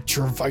prayers and eat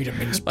your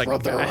vitamins,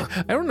 brother.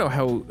 I don't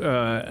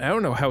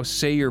know how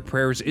say your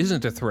prayers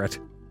isn't a threat.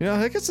 Yeah,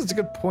 I guess that's a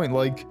good point.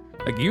 Like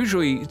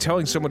usually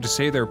telling someone to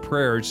say their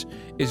prayers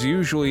is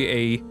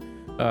usually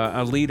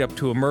a lead up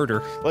to a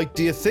murder. Like,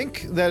 do you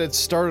think that it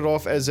started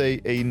off as a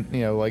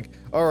like,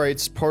 all right,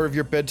 it's part of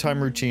your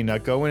bedtime routine. Now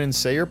go in and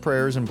say your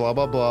prayers and blah,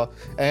 blah, blah.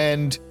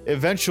 And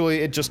eventually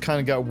it just kind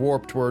of got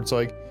warped where it's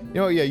like,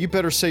 yeah, you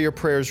better say your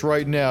prayers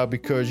right now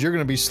because you're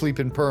going to be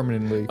sleeping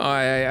permanently.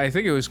 I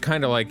think it was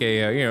kind of like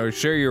a,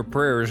 say your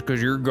prayers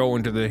because you're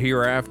going to the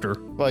hereafter.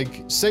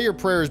 Like, say your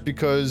prayers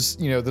because,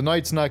 the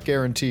night's not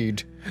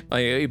guaranteed.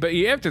 But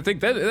you have to think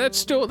that's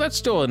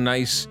still a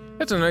nice...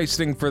 That's a nice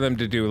thing for them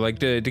to do, like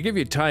to give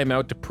you time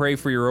out to pray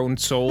for your own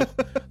soul,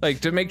 like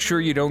to make sure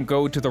you don't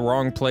go to the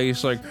wrong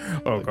place. Like,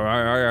 oh,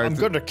 I'm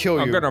gonna kill you.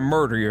 I'm gonna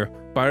murder you,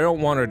 but I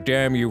don't want to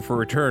damn you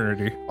for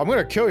eternity. I'm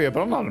gonna kill you, but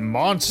I'm not a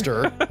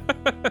monster.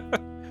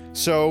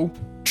 So,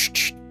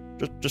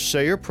 just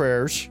say your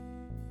prayers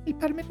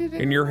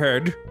in your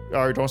head.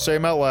 All right, don't say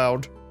them out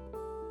loud.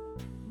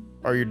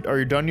 Are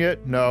you done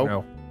yet? No.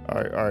 No.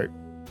 All right.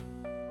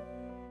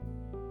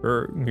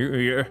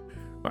 Yeah.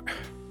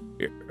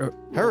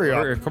 Hurry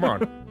up! Come on.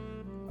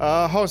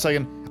 Hold on a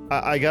second.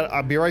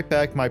 I'll be right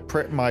back. I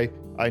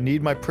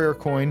need my prayer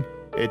coin.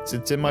 It's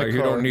in my car.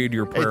 You don't need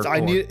your prayer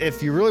coin.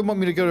 If you really want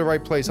me to go to the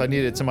right place, I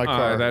need it. It's in my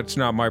car. That's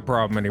not my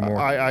problem anymore.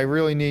 I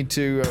really need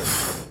to.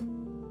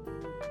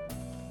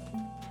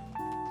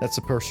 That's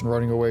a person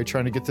running away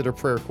trying to get to their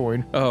prayer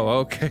coin. Oh,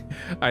 okay.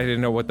 I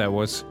didn't know what that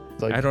was.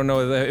 Like, I don't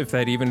know if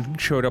that even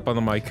showed up on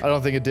the mic. I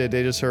don't think it did.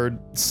 They just heard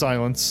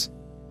silence.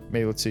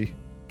 Maybe let's see.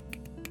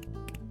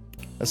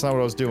 That's not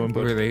what I was doing,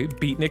 but... Were they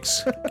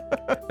beatniks?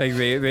 Like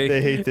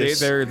they hate this.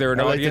 They're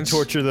an audience. I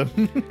like to torture them.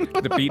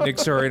 The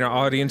beatniks are an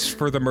audience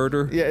for the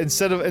murder? Yeah,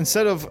 instead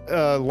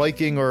of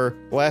liking or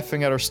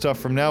laughing at our stuff,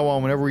 from now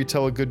on, whenever we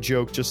tell a good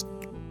joke, just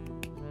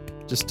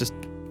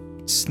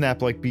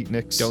snap like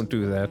beatniks. Don't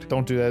do that.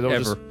 Don't do that. Don't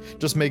ever.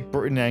 Just make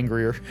Britain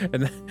angrier.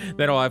 And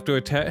then I'll have to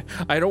attack...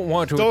 I don't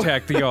want to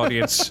attack the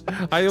audience.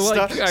 I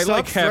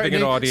like having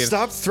an audience.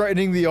 Stop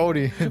threatening the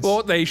audience.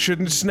 Well, they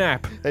shouldn't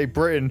snap. Hey,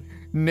 Britain...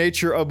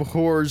 Nature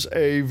abhors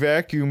a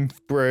vacuum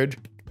bread.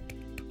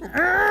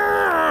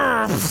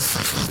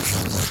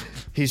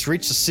 He's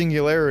reached a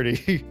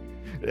singularity.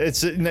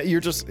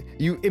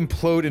 You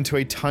implode into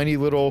a tiny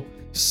little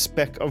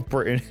speck of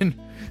Britain.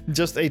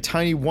 Just a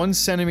tiny 1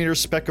 centimeter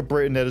speck of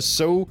Britain that is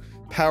so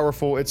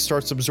powerful it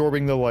starts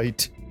absorbing the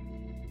light.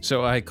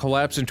 So I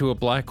collapse into a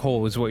black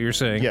hole is what you're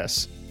saying?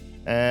 Yes.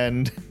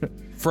 And...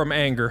 From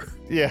anger.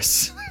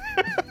 Yes.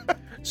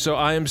 So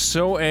I am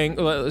so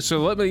angry. So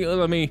let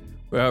me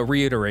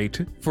reiterate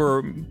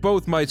for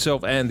both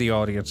myself and the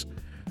audience.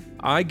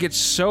 I get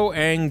so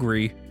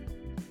angry,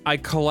 I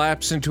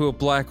collapse into a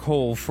black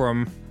hole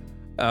from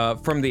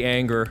the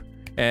anger.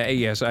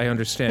 Yes, I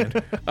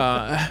understand.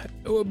 But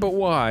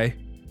why?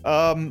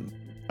 I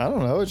don't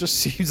know. It just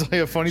seems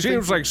like a funny thing.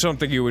 Seems like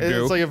something you would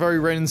do. It's like a very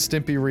Ren and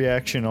Stimpy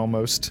reaction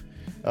almost.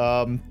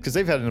 Because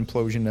they've had an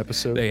implosion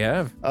episode. They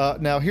have.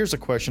 Now here's a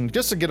question,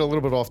 just to get a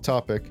little bit off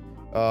topic,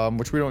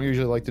 which we don't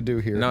usually like to do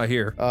here. Not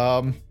here.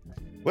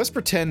 let's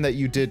pretend that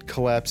you did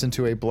collapse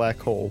into a black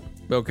hole.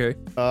 Okay.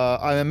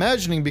 I'm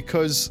imagining,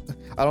 because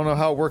I don't know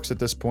how it works at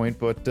this point,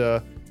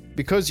 but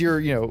because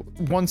you're,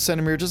 1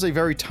 centimeter, just a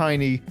very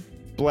tiny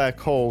black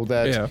hole,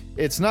 that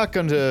it's not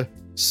going to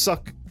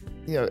suck,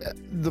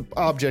 the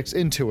objects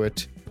into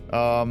it.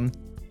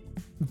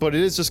 But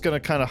it is just going to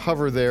kind of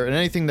hover there, and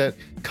anything that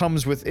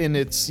comes within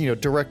its,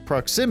 direct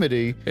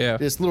proximity,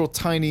 this little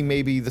tiny,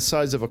 maybe the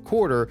size of a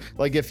quarter,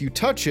 like if you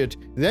touch it,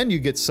 then you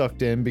get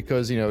sucked in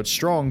because, it's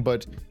strong,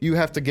 but you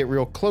have to get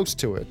real close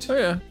to it. Oh,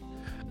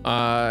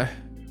 yeah.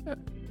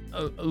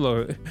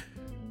 Look,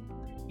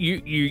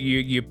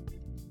 you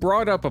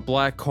brought up a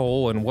black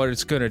hole and what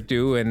it's gonna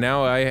do, and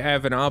now I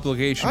have an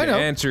obligation to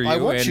answer you. I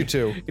want you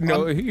to.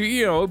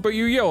 No, but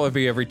you yell at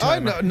me every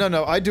time.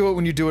 No. I do it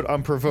when you do it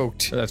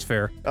unprovoked. That's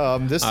fair.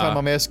 This time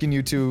I'm asking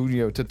you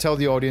to, to tell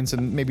the audience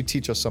and maybe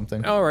teach us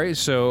something. All right.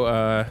 So,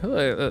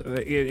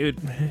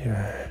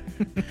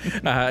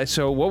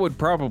 so what would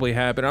probably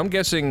happen? I'm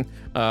guessing.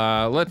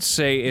 Let's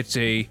say it's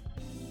a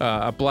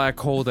black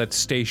hole that's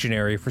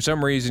stationary. For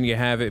some reason, you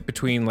have it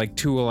between like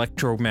 2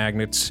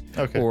 electromagnets,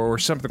 or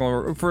something.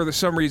 Or for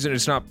some reason,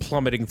 it's not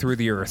plummeting through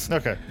the Earth.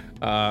 Okay.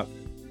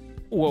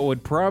 What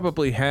would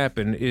probably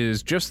happen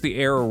is just the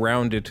air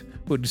around it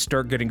would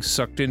start getting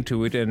sucked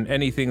into it, and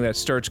anything that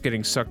starts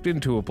getting sucked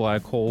into a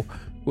black hole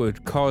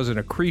would cause an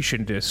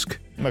accretion disk.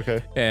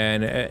 Okay.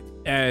 And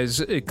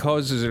as it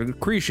causes an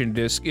accretion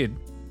disk, it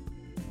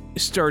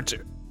starts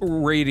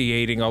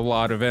radiating a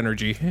lot of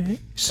energy.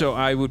 So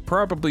I would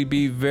probably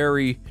be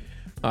very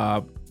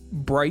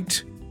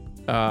bright.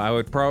 I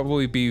would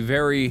probably be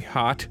very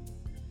hot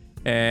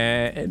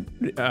and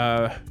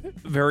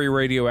very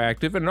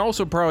radioactive, and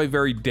also probably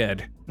very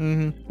dead.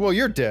 Well,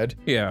 you're dead.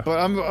 Yeah. But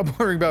I'm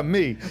wondering about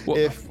me.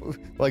 Well,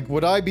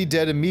 would I be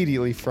dead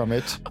immediately from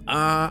it?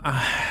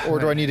 Or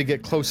do I need to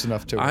get close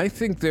enough to it? I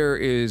think there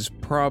is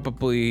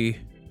probably...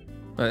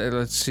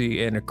 let's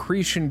see, an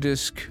accretion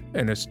disk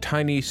and a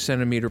tiny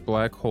centimeter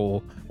black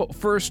hole. Well,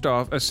 first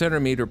off, a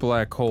centimeter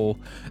black hole,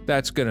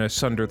 that's gonna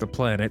sunder the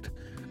planet.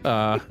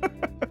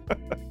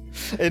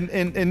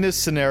 In this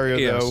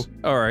scenario, though.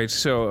 All right,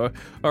 so,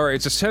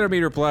 it's a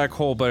centimeter black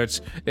hole, but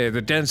it's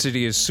the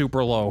density is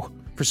super low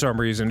for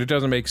some reason. It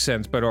doesn't make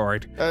sense, but all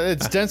right.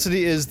 Its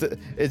density is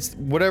it's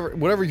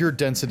whatever your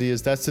density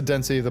is. That's the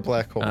density of the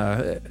black hole.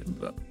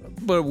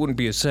 But it wouldn't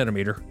be a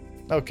centimeter.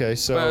 Okay,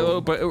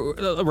 so... But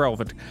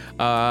irrelevant.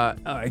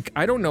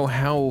 I don't know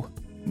how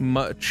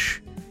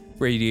much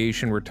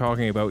radiation we're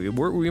talking about.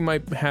 We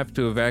might have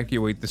to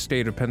evacuate the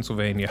state of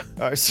Pennsylvania.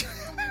 All right.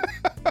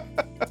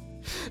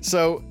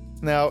 So,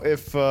 now,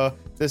 if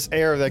this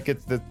air that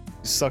gets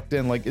sucked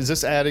in, is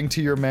this adding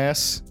to your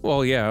mass?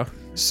 Well, yeah.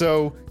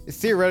 So,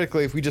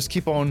 theoretically, if we just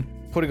keep on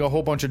putting a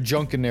whole bunch of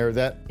junk in there,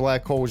 that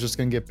black hole is just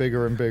going to get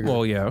bigger and bigger.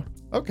 Well, yeah.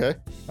 Okay,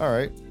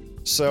 alright.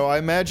 So I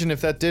imagine if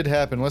that did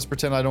happen, let's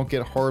pretend I don't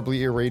get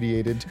horribly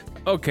irradiated.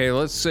 Okay,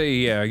 let's say,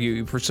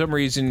 you for some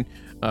reason,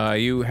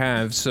 you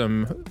have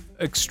some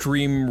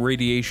extreme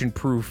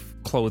radiation-proof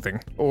clothing.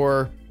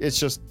 Or it's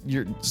just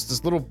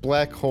this little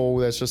black hole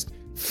that's just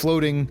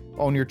floating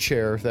on your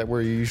chair,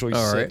 where you usually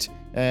sit. Right.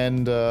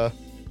 And,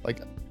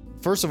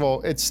 first of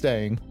all, it's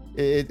staying.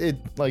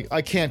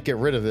 I can't get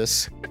rid of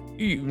this.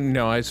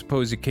 No, I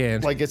suppose you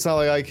can't. It's not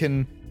like I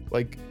can,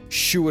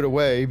 shoo it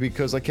away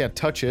because I can't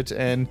touch it,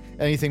 and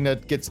anything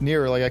that gets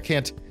near it, I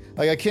can't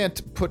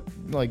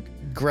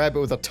grab it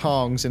with the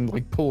tongs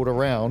and pull it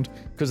around,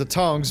 because the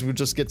tongs would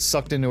just get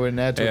sucked into it and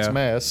add to its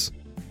mass.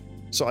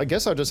 So I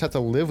guess I'll just have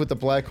to live with the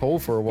black hole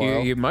for a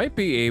while. You might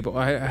be able.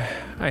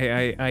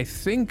 I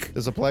think.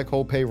 Does a black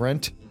hole pay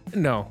rent?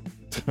 No.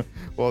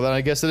 Well, then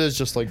I guess it is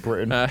just like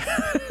Britain. I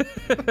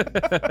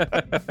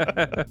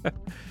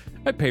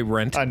pay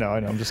rent. I know.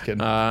 I'm just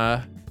kidding.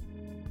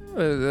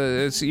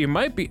 You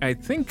might be. I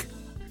think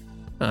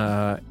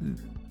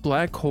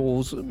black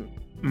holes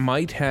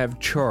might have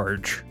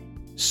charge.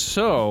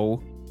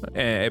 So,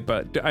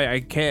 but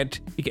I can't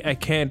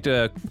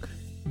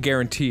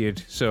guarantee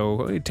it.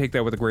 So take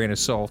that with a grain of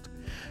salt.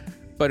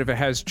 But if it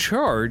has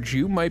charge,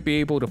 you might be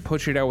able to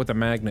push it out with a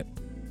magnet.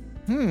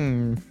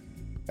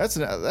 That's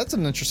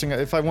an interesting.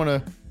 If I want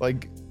to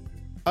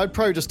I'd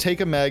probably just take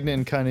a magnet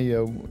and kind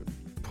of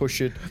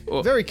push it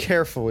very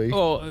carefully.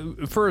 Well,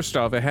 first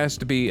off, it has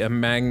to be a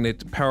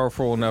magnet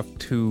powerful enough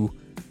to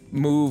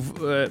move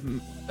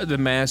the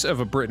mass of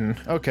a Briton.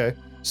 Okay,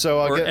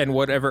 so and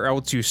whatever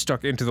else you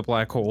stuck into the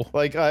black hole.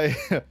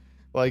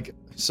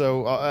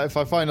 So if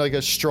I find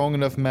a strong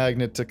enough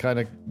magnet to kind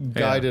of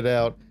guide it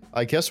out,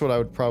 I guess what I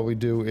would probably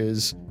do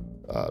is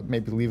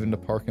maybe leave it in the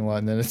parking lot,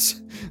 and then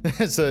it's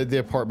the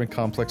apartment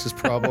complex's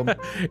problem.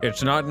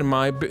 It's not in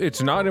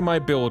my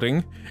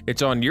building.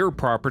 It's on your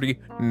property,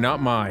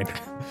 not mine.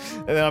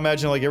 And then I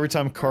imagine every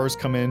time cars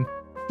come in,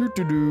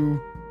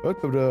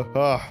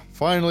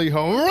 finally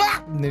home,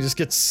 and they just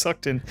get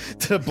sucked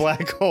into the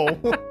black hole.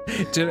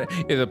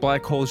 The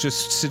black hole's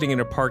just sitting in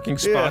a parking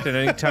spot, and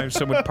anytime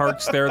someone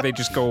parks there, they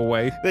just go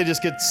away. They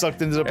just get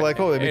sucked into the black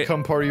hole. They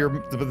become part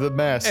of the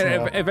mass.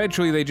 And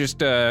eventually, they just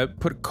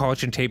put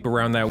caution tape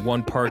around that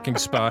one parking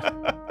spot.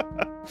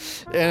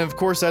 And of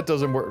course that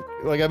doesn't work.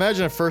 Like,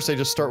 imagine at first they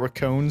just start with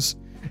cones,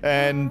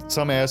 and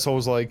some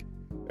asshole's like,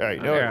 all right,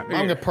 I'm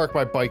gonna park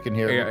my bike in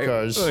here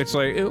because... It's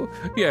like,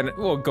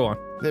 well, go on.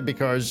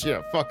 Because,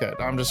 fuck it.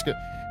 I'm just gonna...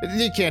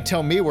 You can't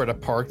tell me where to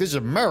park. This is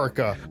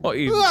America. Well,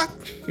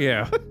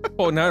 yeah.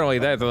 Well, not only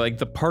that, like,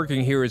 the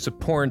parking here is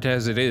abhorrent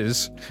as it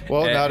is.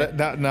 Well,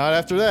 not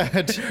after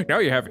that. Now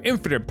you have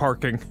infinite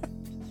parking.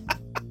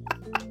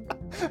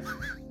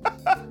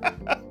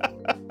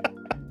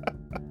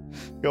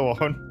 Go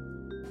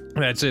on.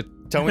 That's it.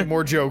 Tell me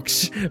more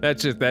jokes.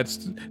 That's it.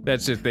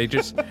 That's it. They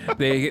just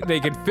they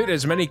can fit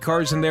as many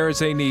cars in there as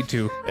they need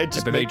to.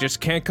 But they just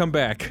can't come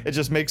back. It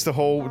just makes the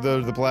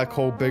black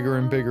hole bigger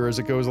and bigger as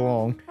it goes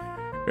along.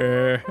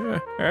 I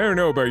don't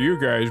know about you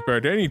guys,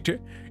 but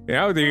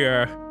now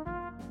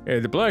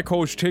the black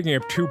hole's taking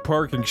up 2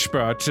 parking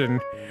spots, and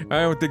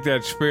I don't think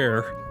that's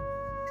fair.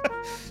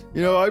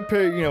 I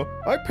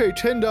pay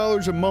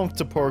 $10 a month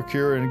to park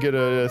here and get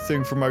a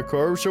thing for my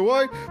car. So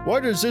why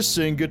does this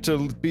thing get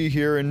to be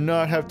here and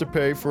not have to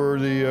pay for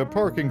the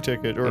parking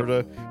ticket or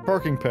the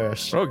parking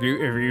pass? Look,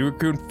 if you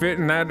could fit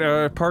in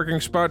that parking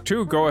spot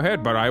too, go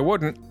ahead, but I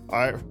wouldn't.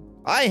 I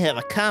have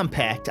a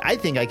compact. I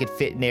think I could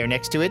fit in there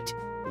next to it.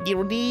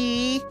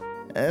 Okay,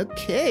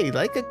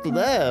 like a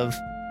glove.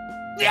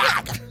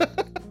 Yeah,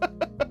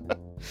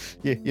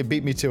 you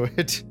beat me to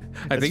it.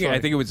 I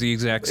think it was the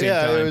exact same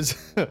time. Yeah, it was.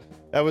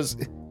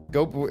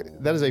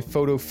 That is a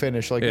photo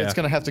finish. Like, it's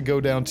gonna have to go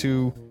down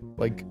to,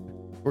 like,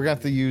 we're gonna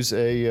have to use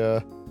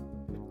a.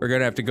 We're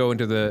gonna have to go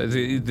into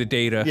the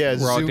data,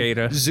 raw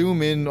data.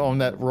 Zoom in on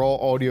that raw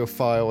audio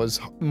file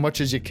as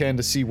much as you can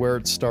to see where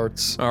it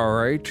starts. All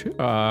right.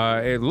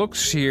 It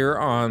looks here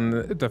on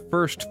the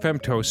first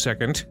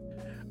femtosecond.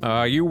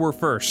 You were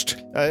first.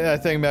 I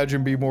think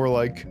imagine be more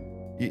like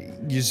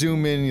you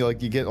zoom in, you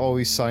get all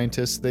these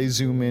scientists. They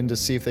zoom in to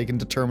see if they can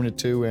determine it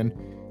too, and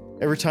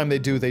every time they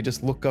do, they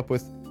just look up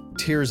with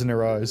tears in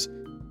their eyes.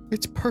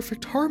 It's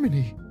perfect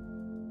harmony.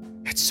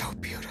 It's so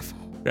beautiful.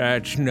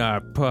 That's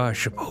not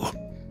possible.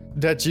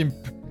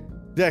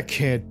 That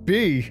can't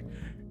be.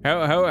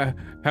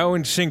 How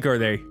in sync are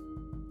they?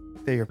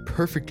 They are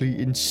perfectly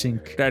in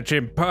sync. That's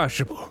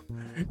impossible.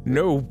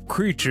 No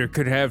creature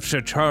could have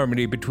such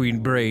harmony between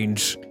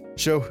brains.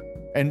 So,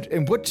 and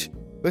what?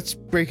 Let's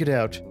break it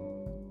out.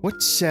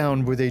 What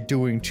sound were they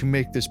doing to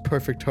make this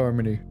perfect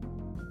harmony?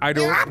 I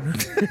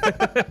don't...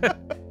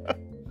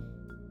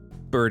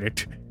 Burn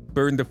it.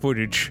 Burn the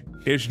footage.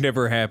 It's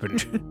never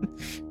happened.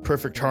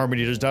 Perfect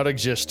harmony does not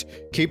exist.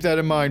 Keep that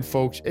in mind,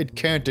 folks. It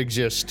can't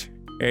exist.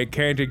 It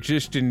can't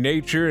exist in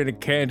nature, and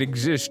it can't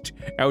exist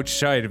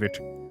outside of it.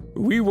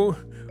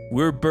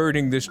 We're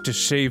burning this to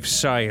save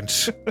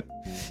science.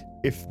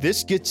 If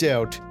this gets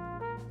out,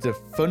 the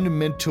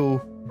fundamental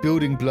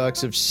building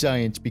blocks of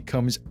science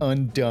becomes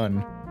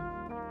undone.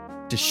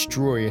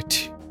 Destroy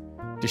it.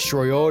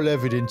 Destroy all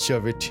evidence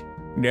of it.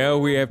 Now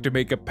we have to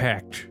make a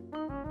pact.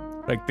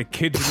 Like the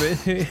kids...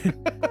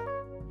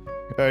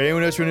 Alright,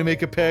 anyone else want to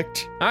make a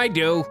pact? I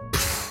do.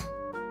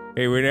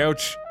 Anyone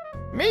else?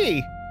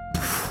 Me!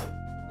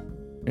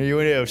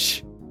 Anyone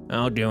else?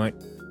 I'll do it.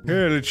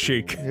 Yeah, let's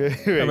shake.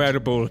 I'm out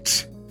of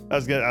bullets. I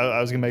was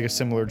gonna make a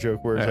similar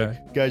joke where it's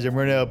like, guys, I'm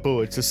running out of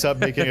bullets, so stop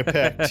making a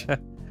pact.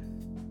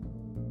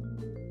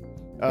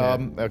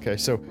 Okay,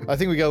 so I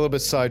think we got a little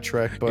bit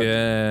sidetracked, but...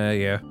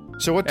 Yeah.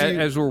 So what do you...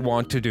 As we're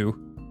wont to do.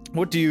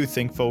 What do you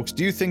think, folks?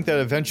 Do you think that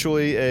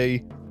eventually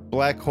a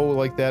black hole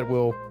like that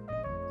will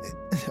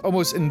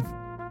almost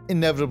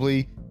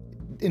inevitably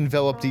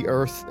envelop the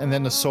Earth, and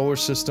then the solar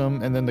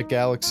system, and then the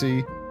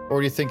galaxy? Or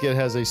do you think it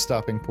has a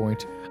stopping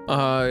point?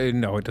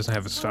 No, it doesn't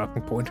have a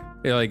stopping point.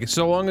 Like,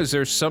 so long as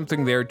there's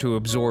something there to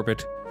absorb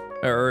it,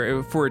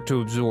 or for it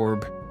to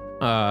absorb,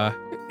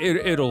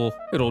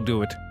 it'll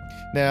do it.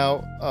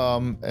 Now,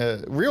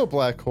 real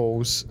black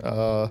holes,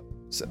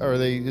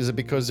 is it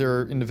because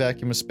they're in the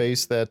vacuum of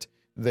space that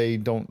they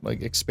don't,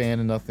 like,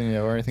 expand and nothing,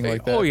 or anything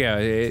like that? Oh yeah,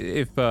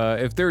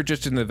 if they're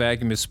just in the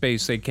vacuum of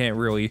space, they can't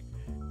really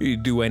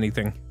do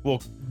anything.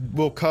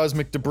 Will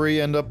cosmic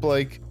debris end up,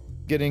 like,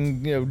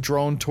 getting,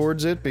 drawn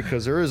towards it?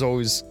 Because there is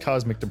always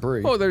cosmic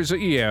debris. Oh,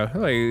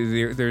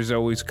 there's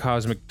always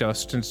cosmic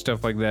dust and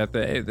stuff like that.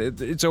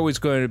 It's always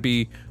going to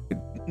be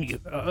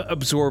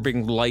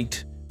absorbing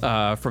light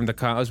from the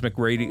cosmic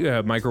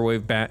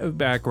microwave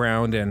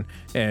background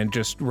and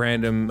just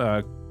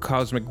random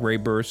cosmic ray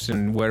bursts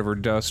and whatever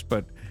dust.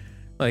 But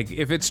like,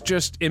 if it's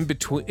just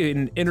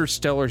in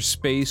interstellar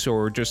space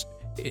or just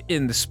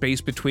in the space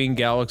between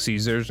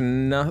galaxies, there's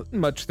not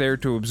much there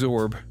to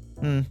absorb.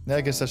 I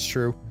guess that's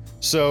true.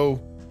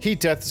 So heat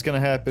death is going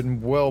to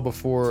happen well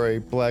before a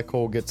black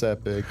hole gets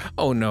that big.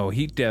 Oh no,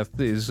 heat death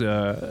is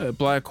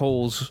black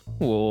holes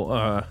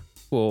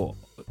will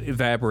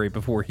evaporate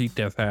before heat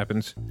death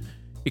happens.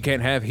 You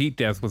can't have heat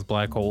death with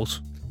black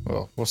holes.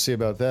 Well, we'll see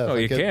about that. Oh,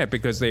 you can't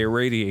because they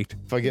irradiate.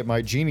 If I get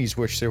my genie's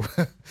wish,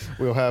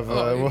 we'll have.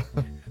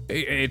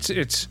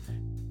 It's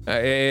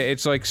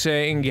like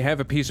saying you have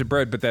a piece of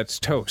bread, but that's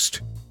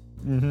toast.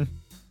 Mm-hmm.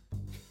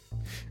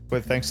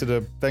 But thanks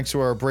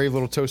to our brave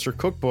little toaster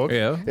cookbook,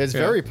 it's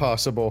very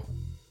possible.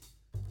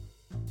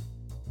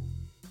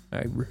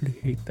 I really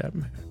hate that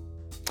man.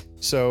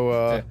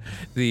 So,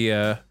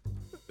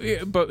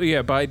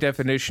 by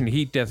definition,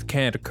 heat death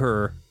can't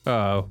occur.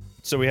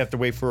 So we have to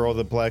wait for all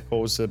the black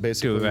holes to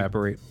basically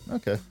evaporate.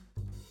 Okay.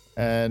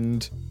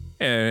 And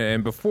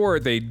before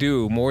they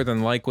do, more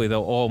than likely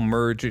they'll all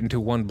merge into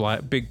one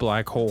big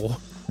black hole.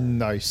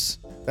 Nice.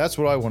 That's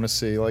what I want to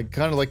see. Like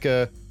kind of like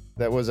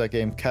that was that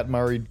game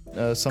Katamari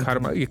something.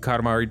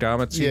 Katamari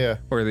Damacy. Yeah.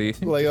 Or the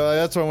like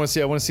that's what I want to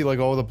see. I want to see like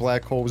all the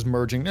black holes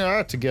merging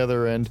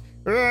together and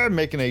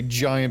making a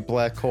giant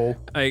black hole.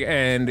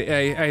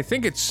 I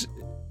think it's.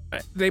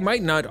 They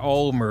might not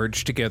all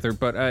merge together,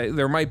 but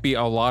there might be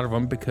a lot of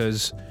them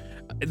because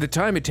the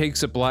time it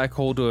takes a black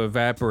hole to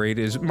evaporate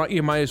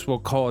you might as well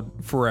call it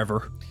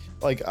forever.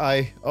 Like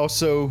I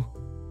also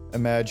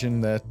imagine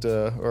that,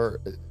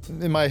 or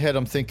in my head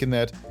I'm thinking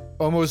that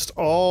almost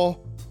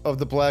all of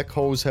the black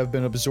holes have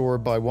been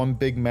absorbed by one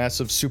big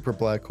massive super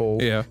black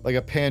hole. Yeah. Like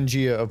a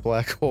Pangea of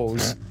black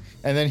holes.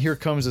 And then here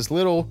comes this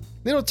little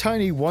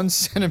tiny 1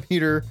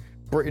 centimeter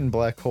Britain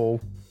black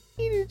hole.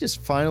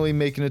 Just finally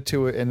making it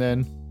to it, and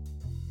then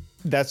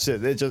that's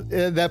it. It just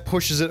that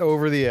pushes it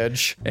over the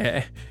edge.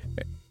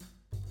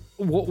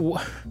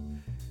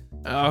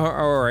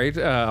 All right.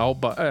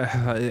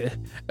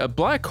 A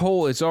black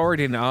hole is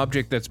already an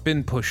object that's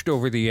been pushed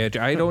over the edge.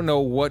 I don't know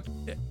what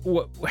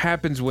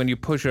happens when you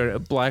push a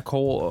black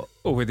hole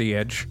over the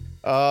edge.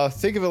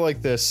 Think of it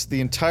like this: the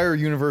entire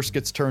universe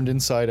gets turned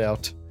inside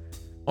out.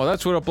 Well,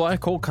 that's what a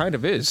black hole kind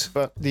of is.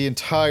 But the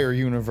entire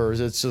universe,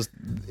 it's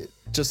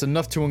just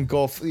enough to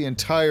engulf the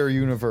entire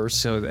universe.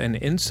 So an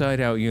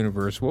inside-out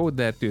universe, what would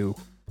that do?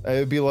 It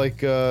would be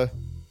like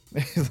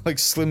like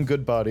Slim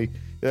Goodbody.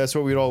 That's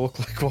what we'd all look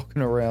like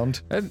walking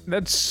around.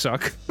 That'd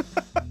suck.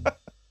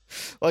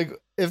 Like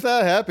if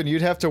that happened,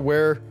 you'd have to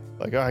wear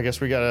like I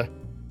guess you gotta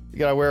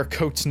wear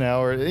coats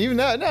now, or even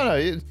that.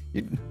 No.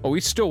 Well,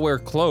 we still wear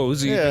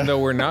clothes even though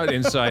we're not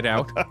inside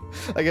out.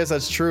 I guess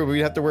that's true. But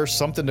we'd have to wear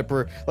something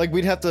to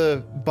we'd have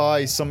to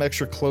buy some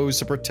extra clothes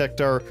to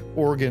protect our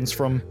organs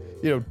from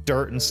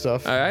dirt and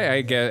stuff.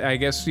 I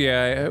guess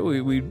yeah.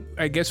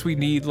 I guess we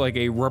need like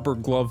a rubber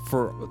glove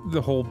for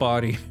the whole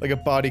body, like a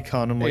body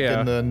condom, like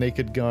in the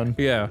Naked Gun.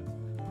 Yeah,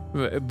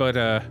 but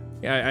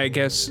I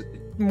guess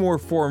more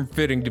form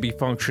fitting to be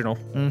functional.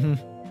 Mm-hmm.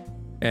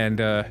 And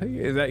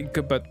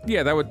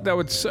that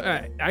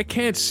would. I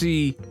can't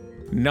see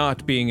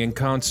not being in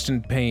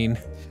constant pain.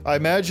 I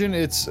imagine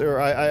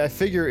I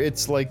figure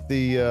it's like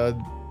the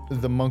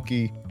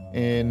monkey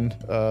in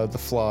The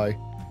Fly.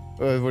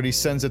 When he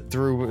sends it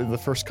through the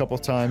first couple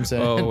times,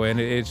 and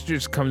it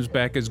just comes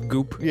back as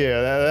goop.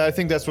 Yeah, I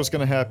think that's what's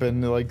gonna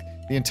happen. Like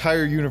the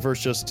entire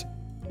universe you're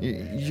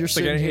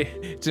sitting.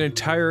 It's an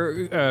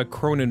entire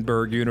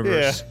Cronenberg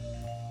universe.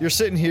 Yeah, you're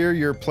sitting here,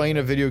 you're playing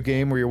a video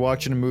game or you're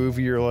watching a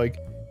movie. You're like,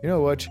 you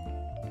know what?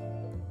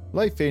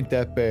 Life ain't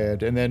that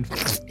bad, and then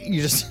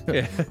you just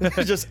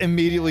just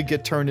immediately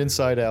get turned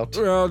inside out.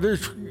 Well,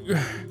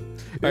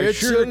 I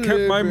should have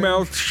kept my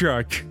mouth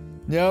shut.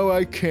 No,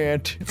 I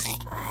can't.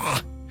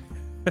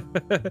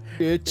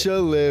 It's a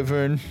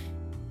living.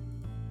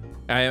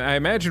 I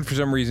imagine for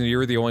some reason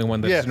you're the only one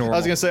that's normal. I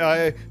was gonna say,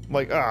 I'm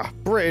like,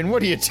 Britain,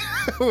 what are you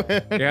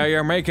doing? Yeah,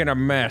 you're making a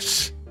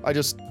mess. I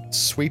just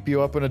sweep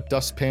you up in a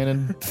dustpan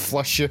and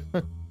flush you.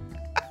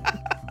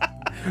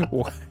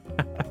 Wow.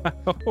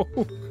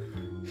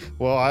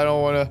 Well, I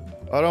don't want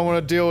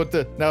to deal with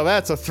it. Now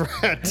that's a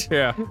threat.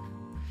 Yeah.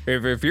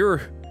 If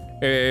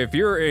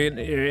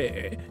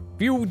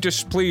you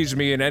displease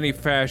me in any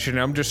fashion,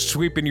 I'm just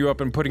sweeping you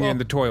up and putting you in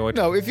the toilet.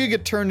 No, if you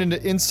get turned into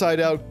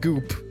inside-out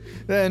goop,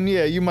 then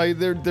yeah, you might.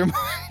 There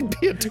might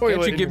be a toilet.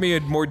 Can't you give me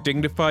a more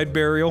dignified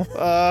burial?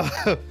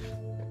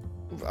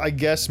 I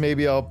guess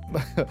maybe I'll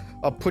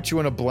put you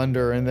in a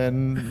blender and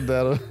then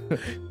that'll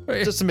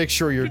just to make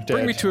sure you're dead.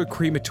 Bring me to a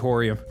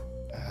crematorium.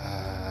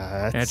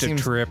 That's a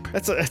trip.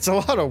 That's a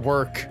lot of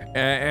work.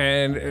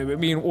 And I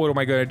mean, what am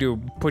I gonna do?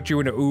 Put you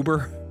in an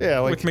Uber? Yeah,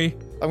 like, with me?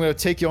 I'm gonna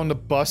take you on the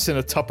bus in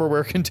a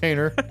Tupperware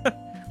container.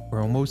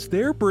 We're almost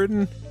there,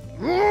 Britain.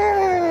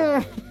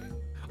 Oh,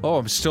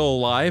 I'm still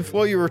alive?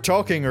 Well, you were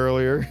talking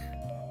earlier.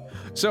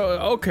 So,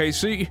 okay,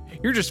 so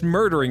you're just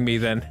murdering me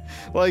then.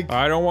 Like,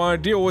 I don't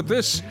want to deal with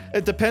this.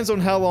 It depends on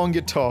how long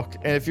you talk.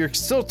 And if you're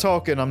still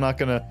talking, I'm not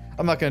gonna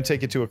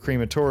take you to a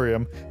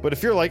crematorium. But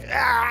if you're like,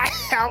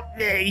 help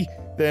me,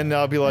 then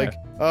I'll be like,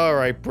 all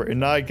right,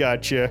 Britain, I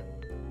got you.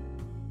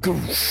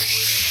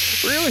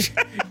 Really?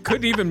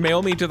 Couldn't even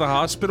mail me to the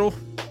hospital?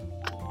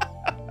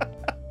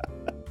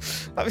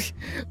 I mean,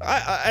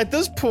 at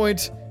this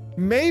point,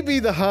 maybe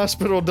the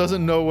hospital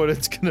doesn't know what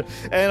it's gonna.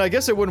 And I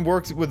guess it wouldn't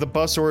work with a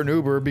bus or an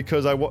Uber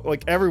because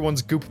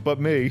everyone's goop but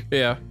me.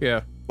 Yeah,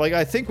 yeah. Like,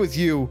 I think with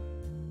you,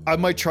 I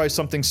might try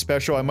something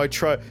special. I might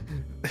try.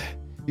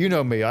 You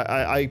know me.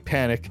 I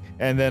panic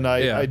and then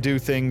I do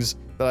things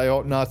that I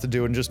ought not to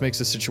do, and just makes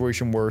the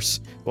situation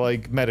worse,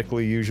 like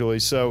medically usually.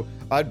 So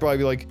I'd probably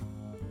be like,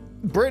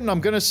 Britain, I'm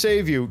gonna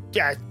save you.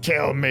 Yeah,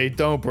 kill me.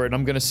 Don't, Britain,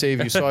 I'm gonna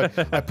save you. So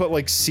I put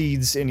like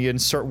seeds in you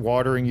and start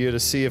watering you to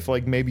see if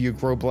like maybe you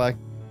grow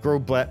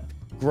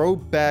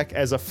back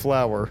as a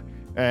flower.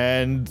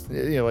 And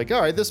you're like,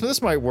 all right,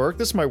 this might work,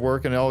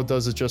 and all it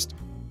does is just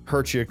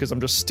hurt you because I'm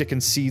just sticking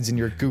seeds in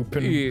your goop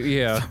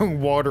and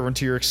throwing water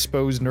into your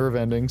exposed nerve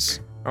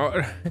endings.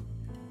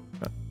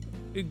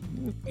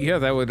 Yeah,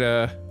 that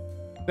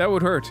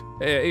would hurt.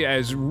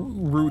 As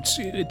roots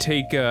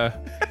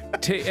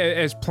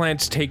as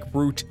plants take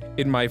root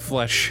in my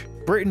flesh.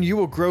 Britton, you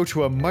will grow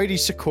to a mighty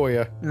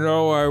sequoia.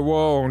 No, I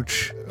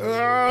won't.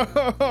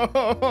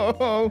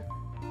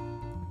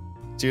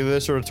 It's either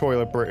this or a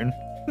toilet, Britton.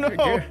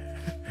 No.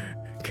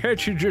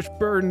 Can't you just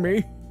burn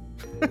me?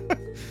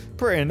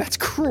 Britton, that's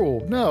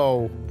cruel.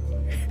 No.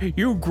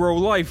 You grow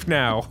life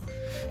now.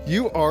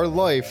 You are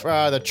life.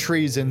 The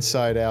tree's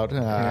inside out.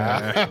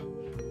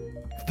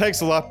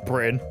 Thanks a lot,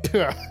 Britton.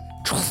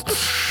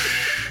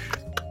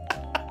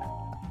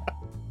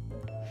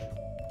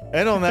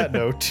 And on that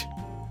note,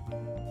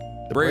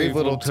 the brave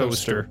little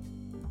toaster.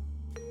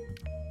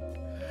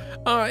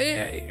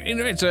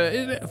 It's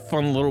a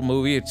fun little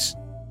movie. It's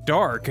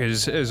dark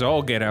as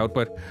all get out,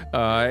 but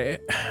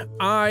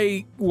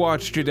I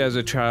watched it as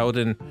a child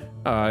and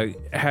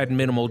had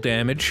minimal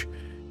damage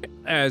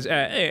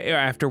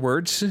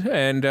afterwards,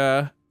 and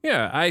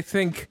I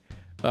think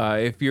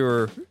it's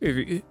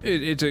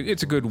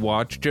a good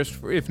watch,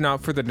 just if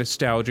not for the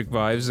nostalgic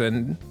vibes,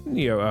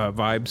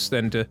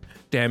 then to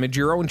damage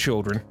your own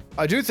children.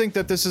 I do think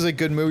that this is a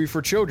good movie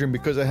for children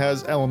because it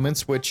has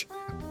elements which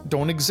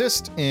don't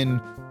exist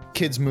in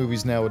kids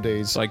movies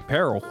nowadays, like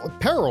peril,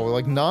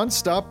 like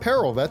non-stop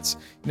peril. That's,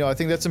 I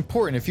think that's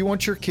important. If you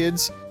want your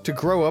kids to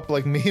grow up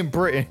like me and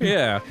Britton,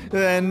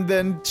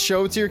 then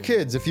show it to your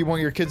kids. If you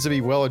want your kids to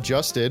be well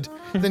adjusted,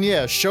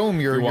 then show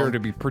them your. You want them to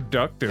be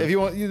productive. If you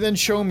want, then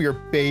show them your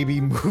baby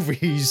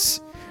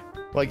movies,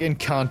 like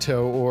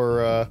Encanto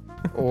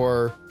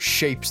or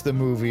Shapes the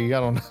movie. I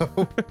don't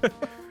know.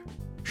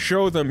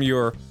 Show them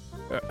your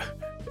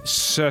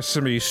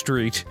Sesame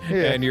Street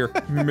and your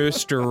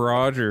Mr.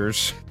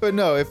 Rogers. But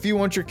no, if you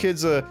want your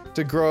kids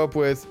to grow up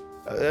with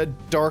a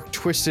dark,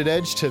 twisted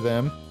edge to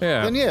them,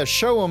 then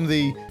show them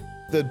the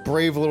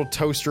brave little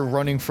toaster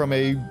running from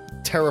a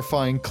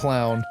terrifying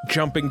clown.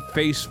 Jumping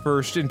face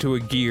first into a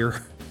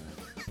gear.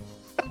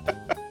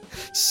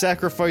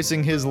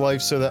 Sacrificing his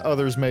life so that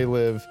others may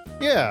live.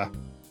 Yeah.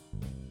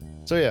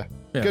 So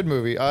good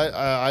movie.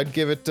 I'd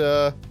give it,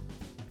 I'm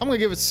gonna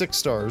give it 6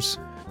 stars.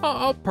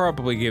 I'll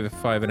probably give it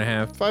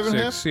 5.5.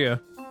 5.5? Yeah.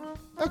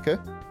 Okay.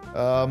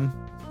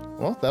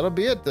 Well, that'll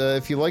be it.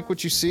 If you like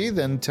what you see,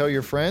 then tell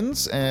your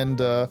friends,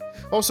 and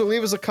also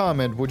leave us a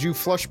comment. Would you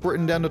flush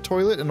Britton down the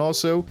toilet? And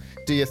also,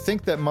 do you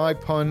think that my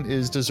pun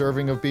is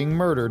deserving of being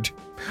murdered?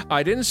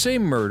 I didn't say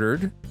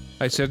murdered.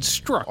 I said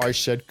struck. I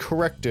said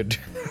corrected.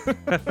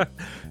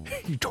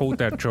 You told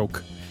that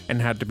joke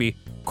and had to be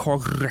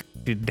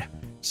corrected.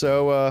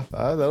 So,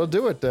 that'll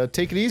do it.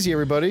 Take it easy,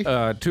 everybody.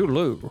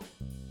 Toodaloo.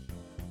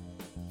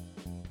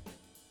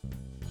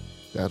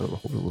 That'll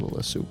hold a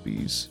little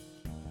SOBs.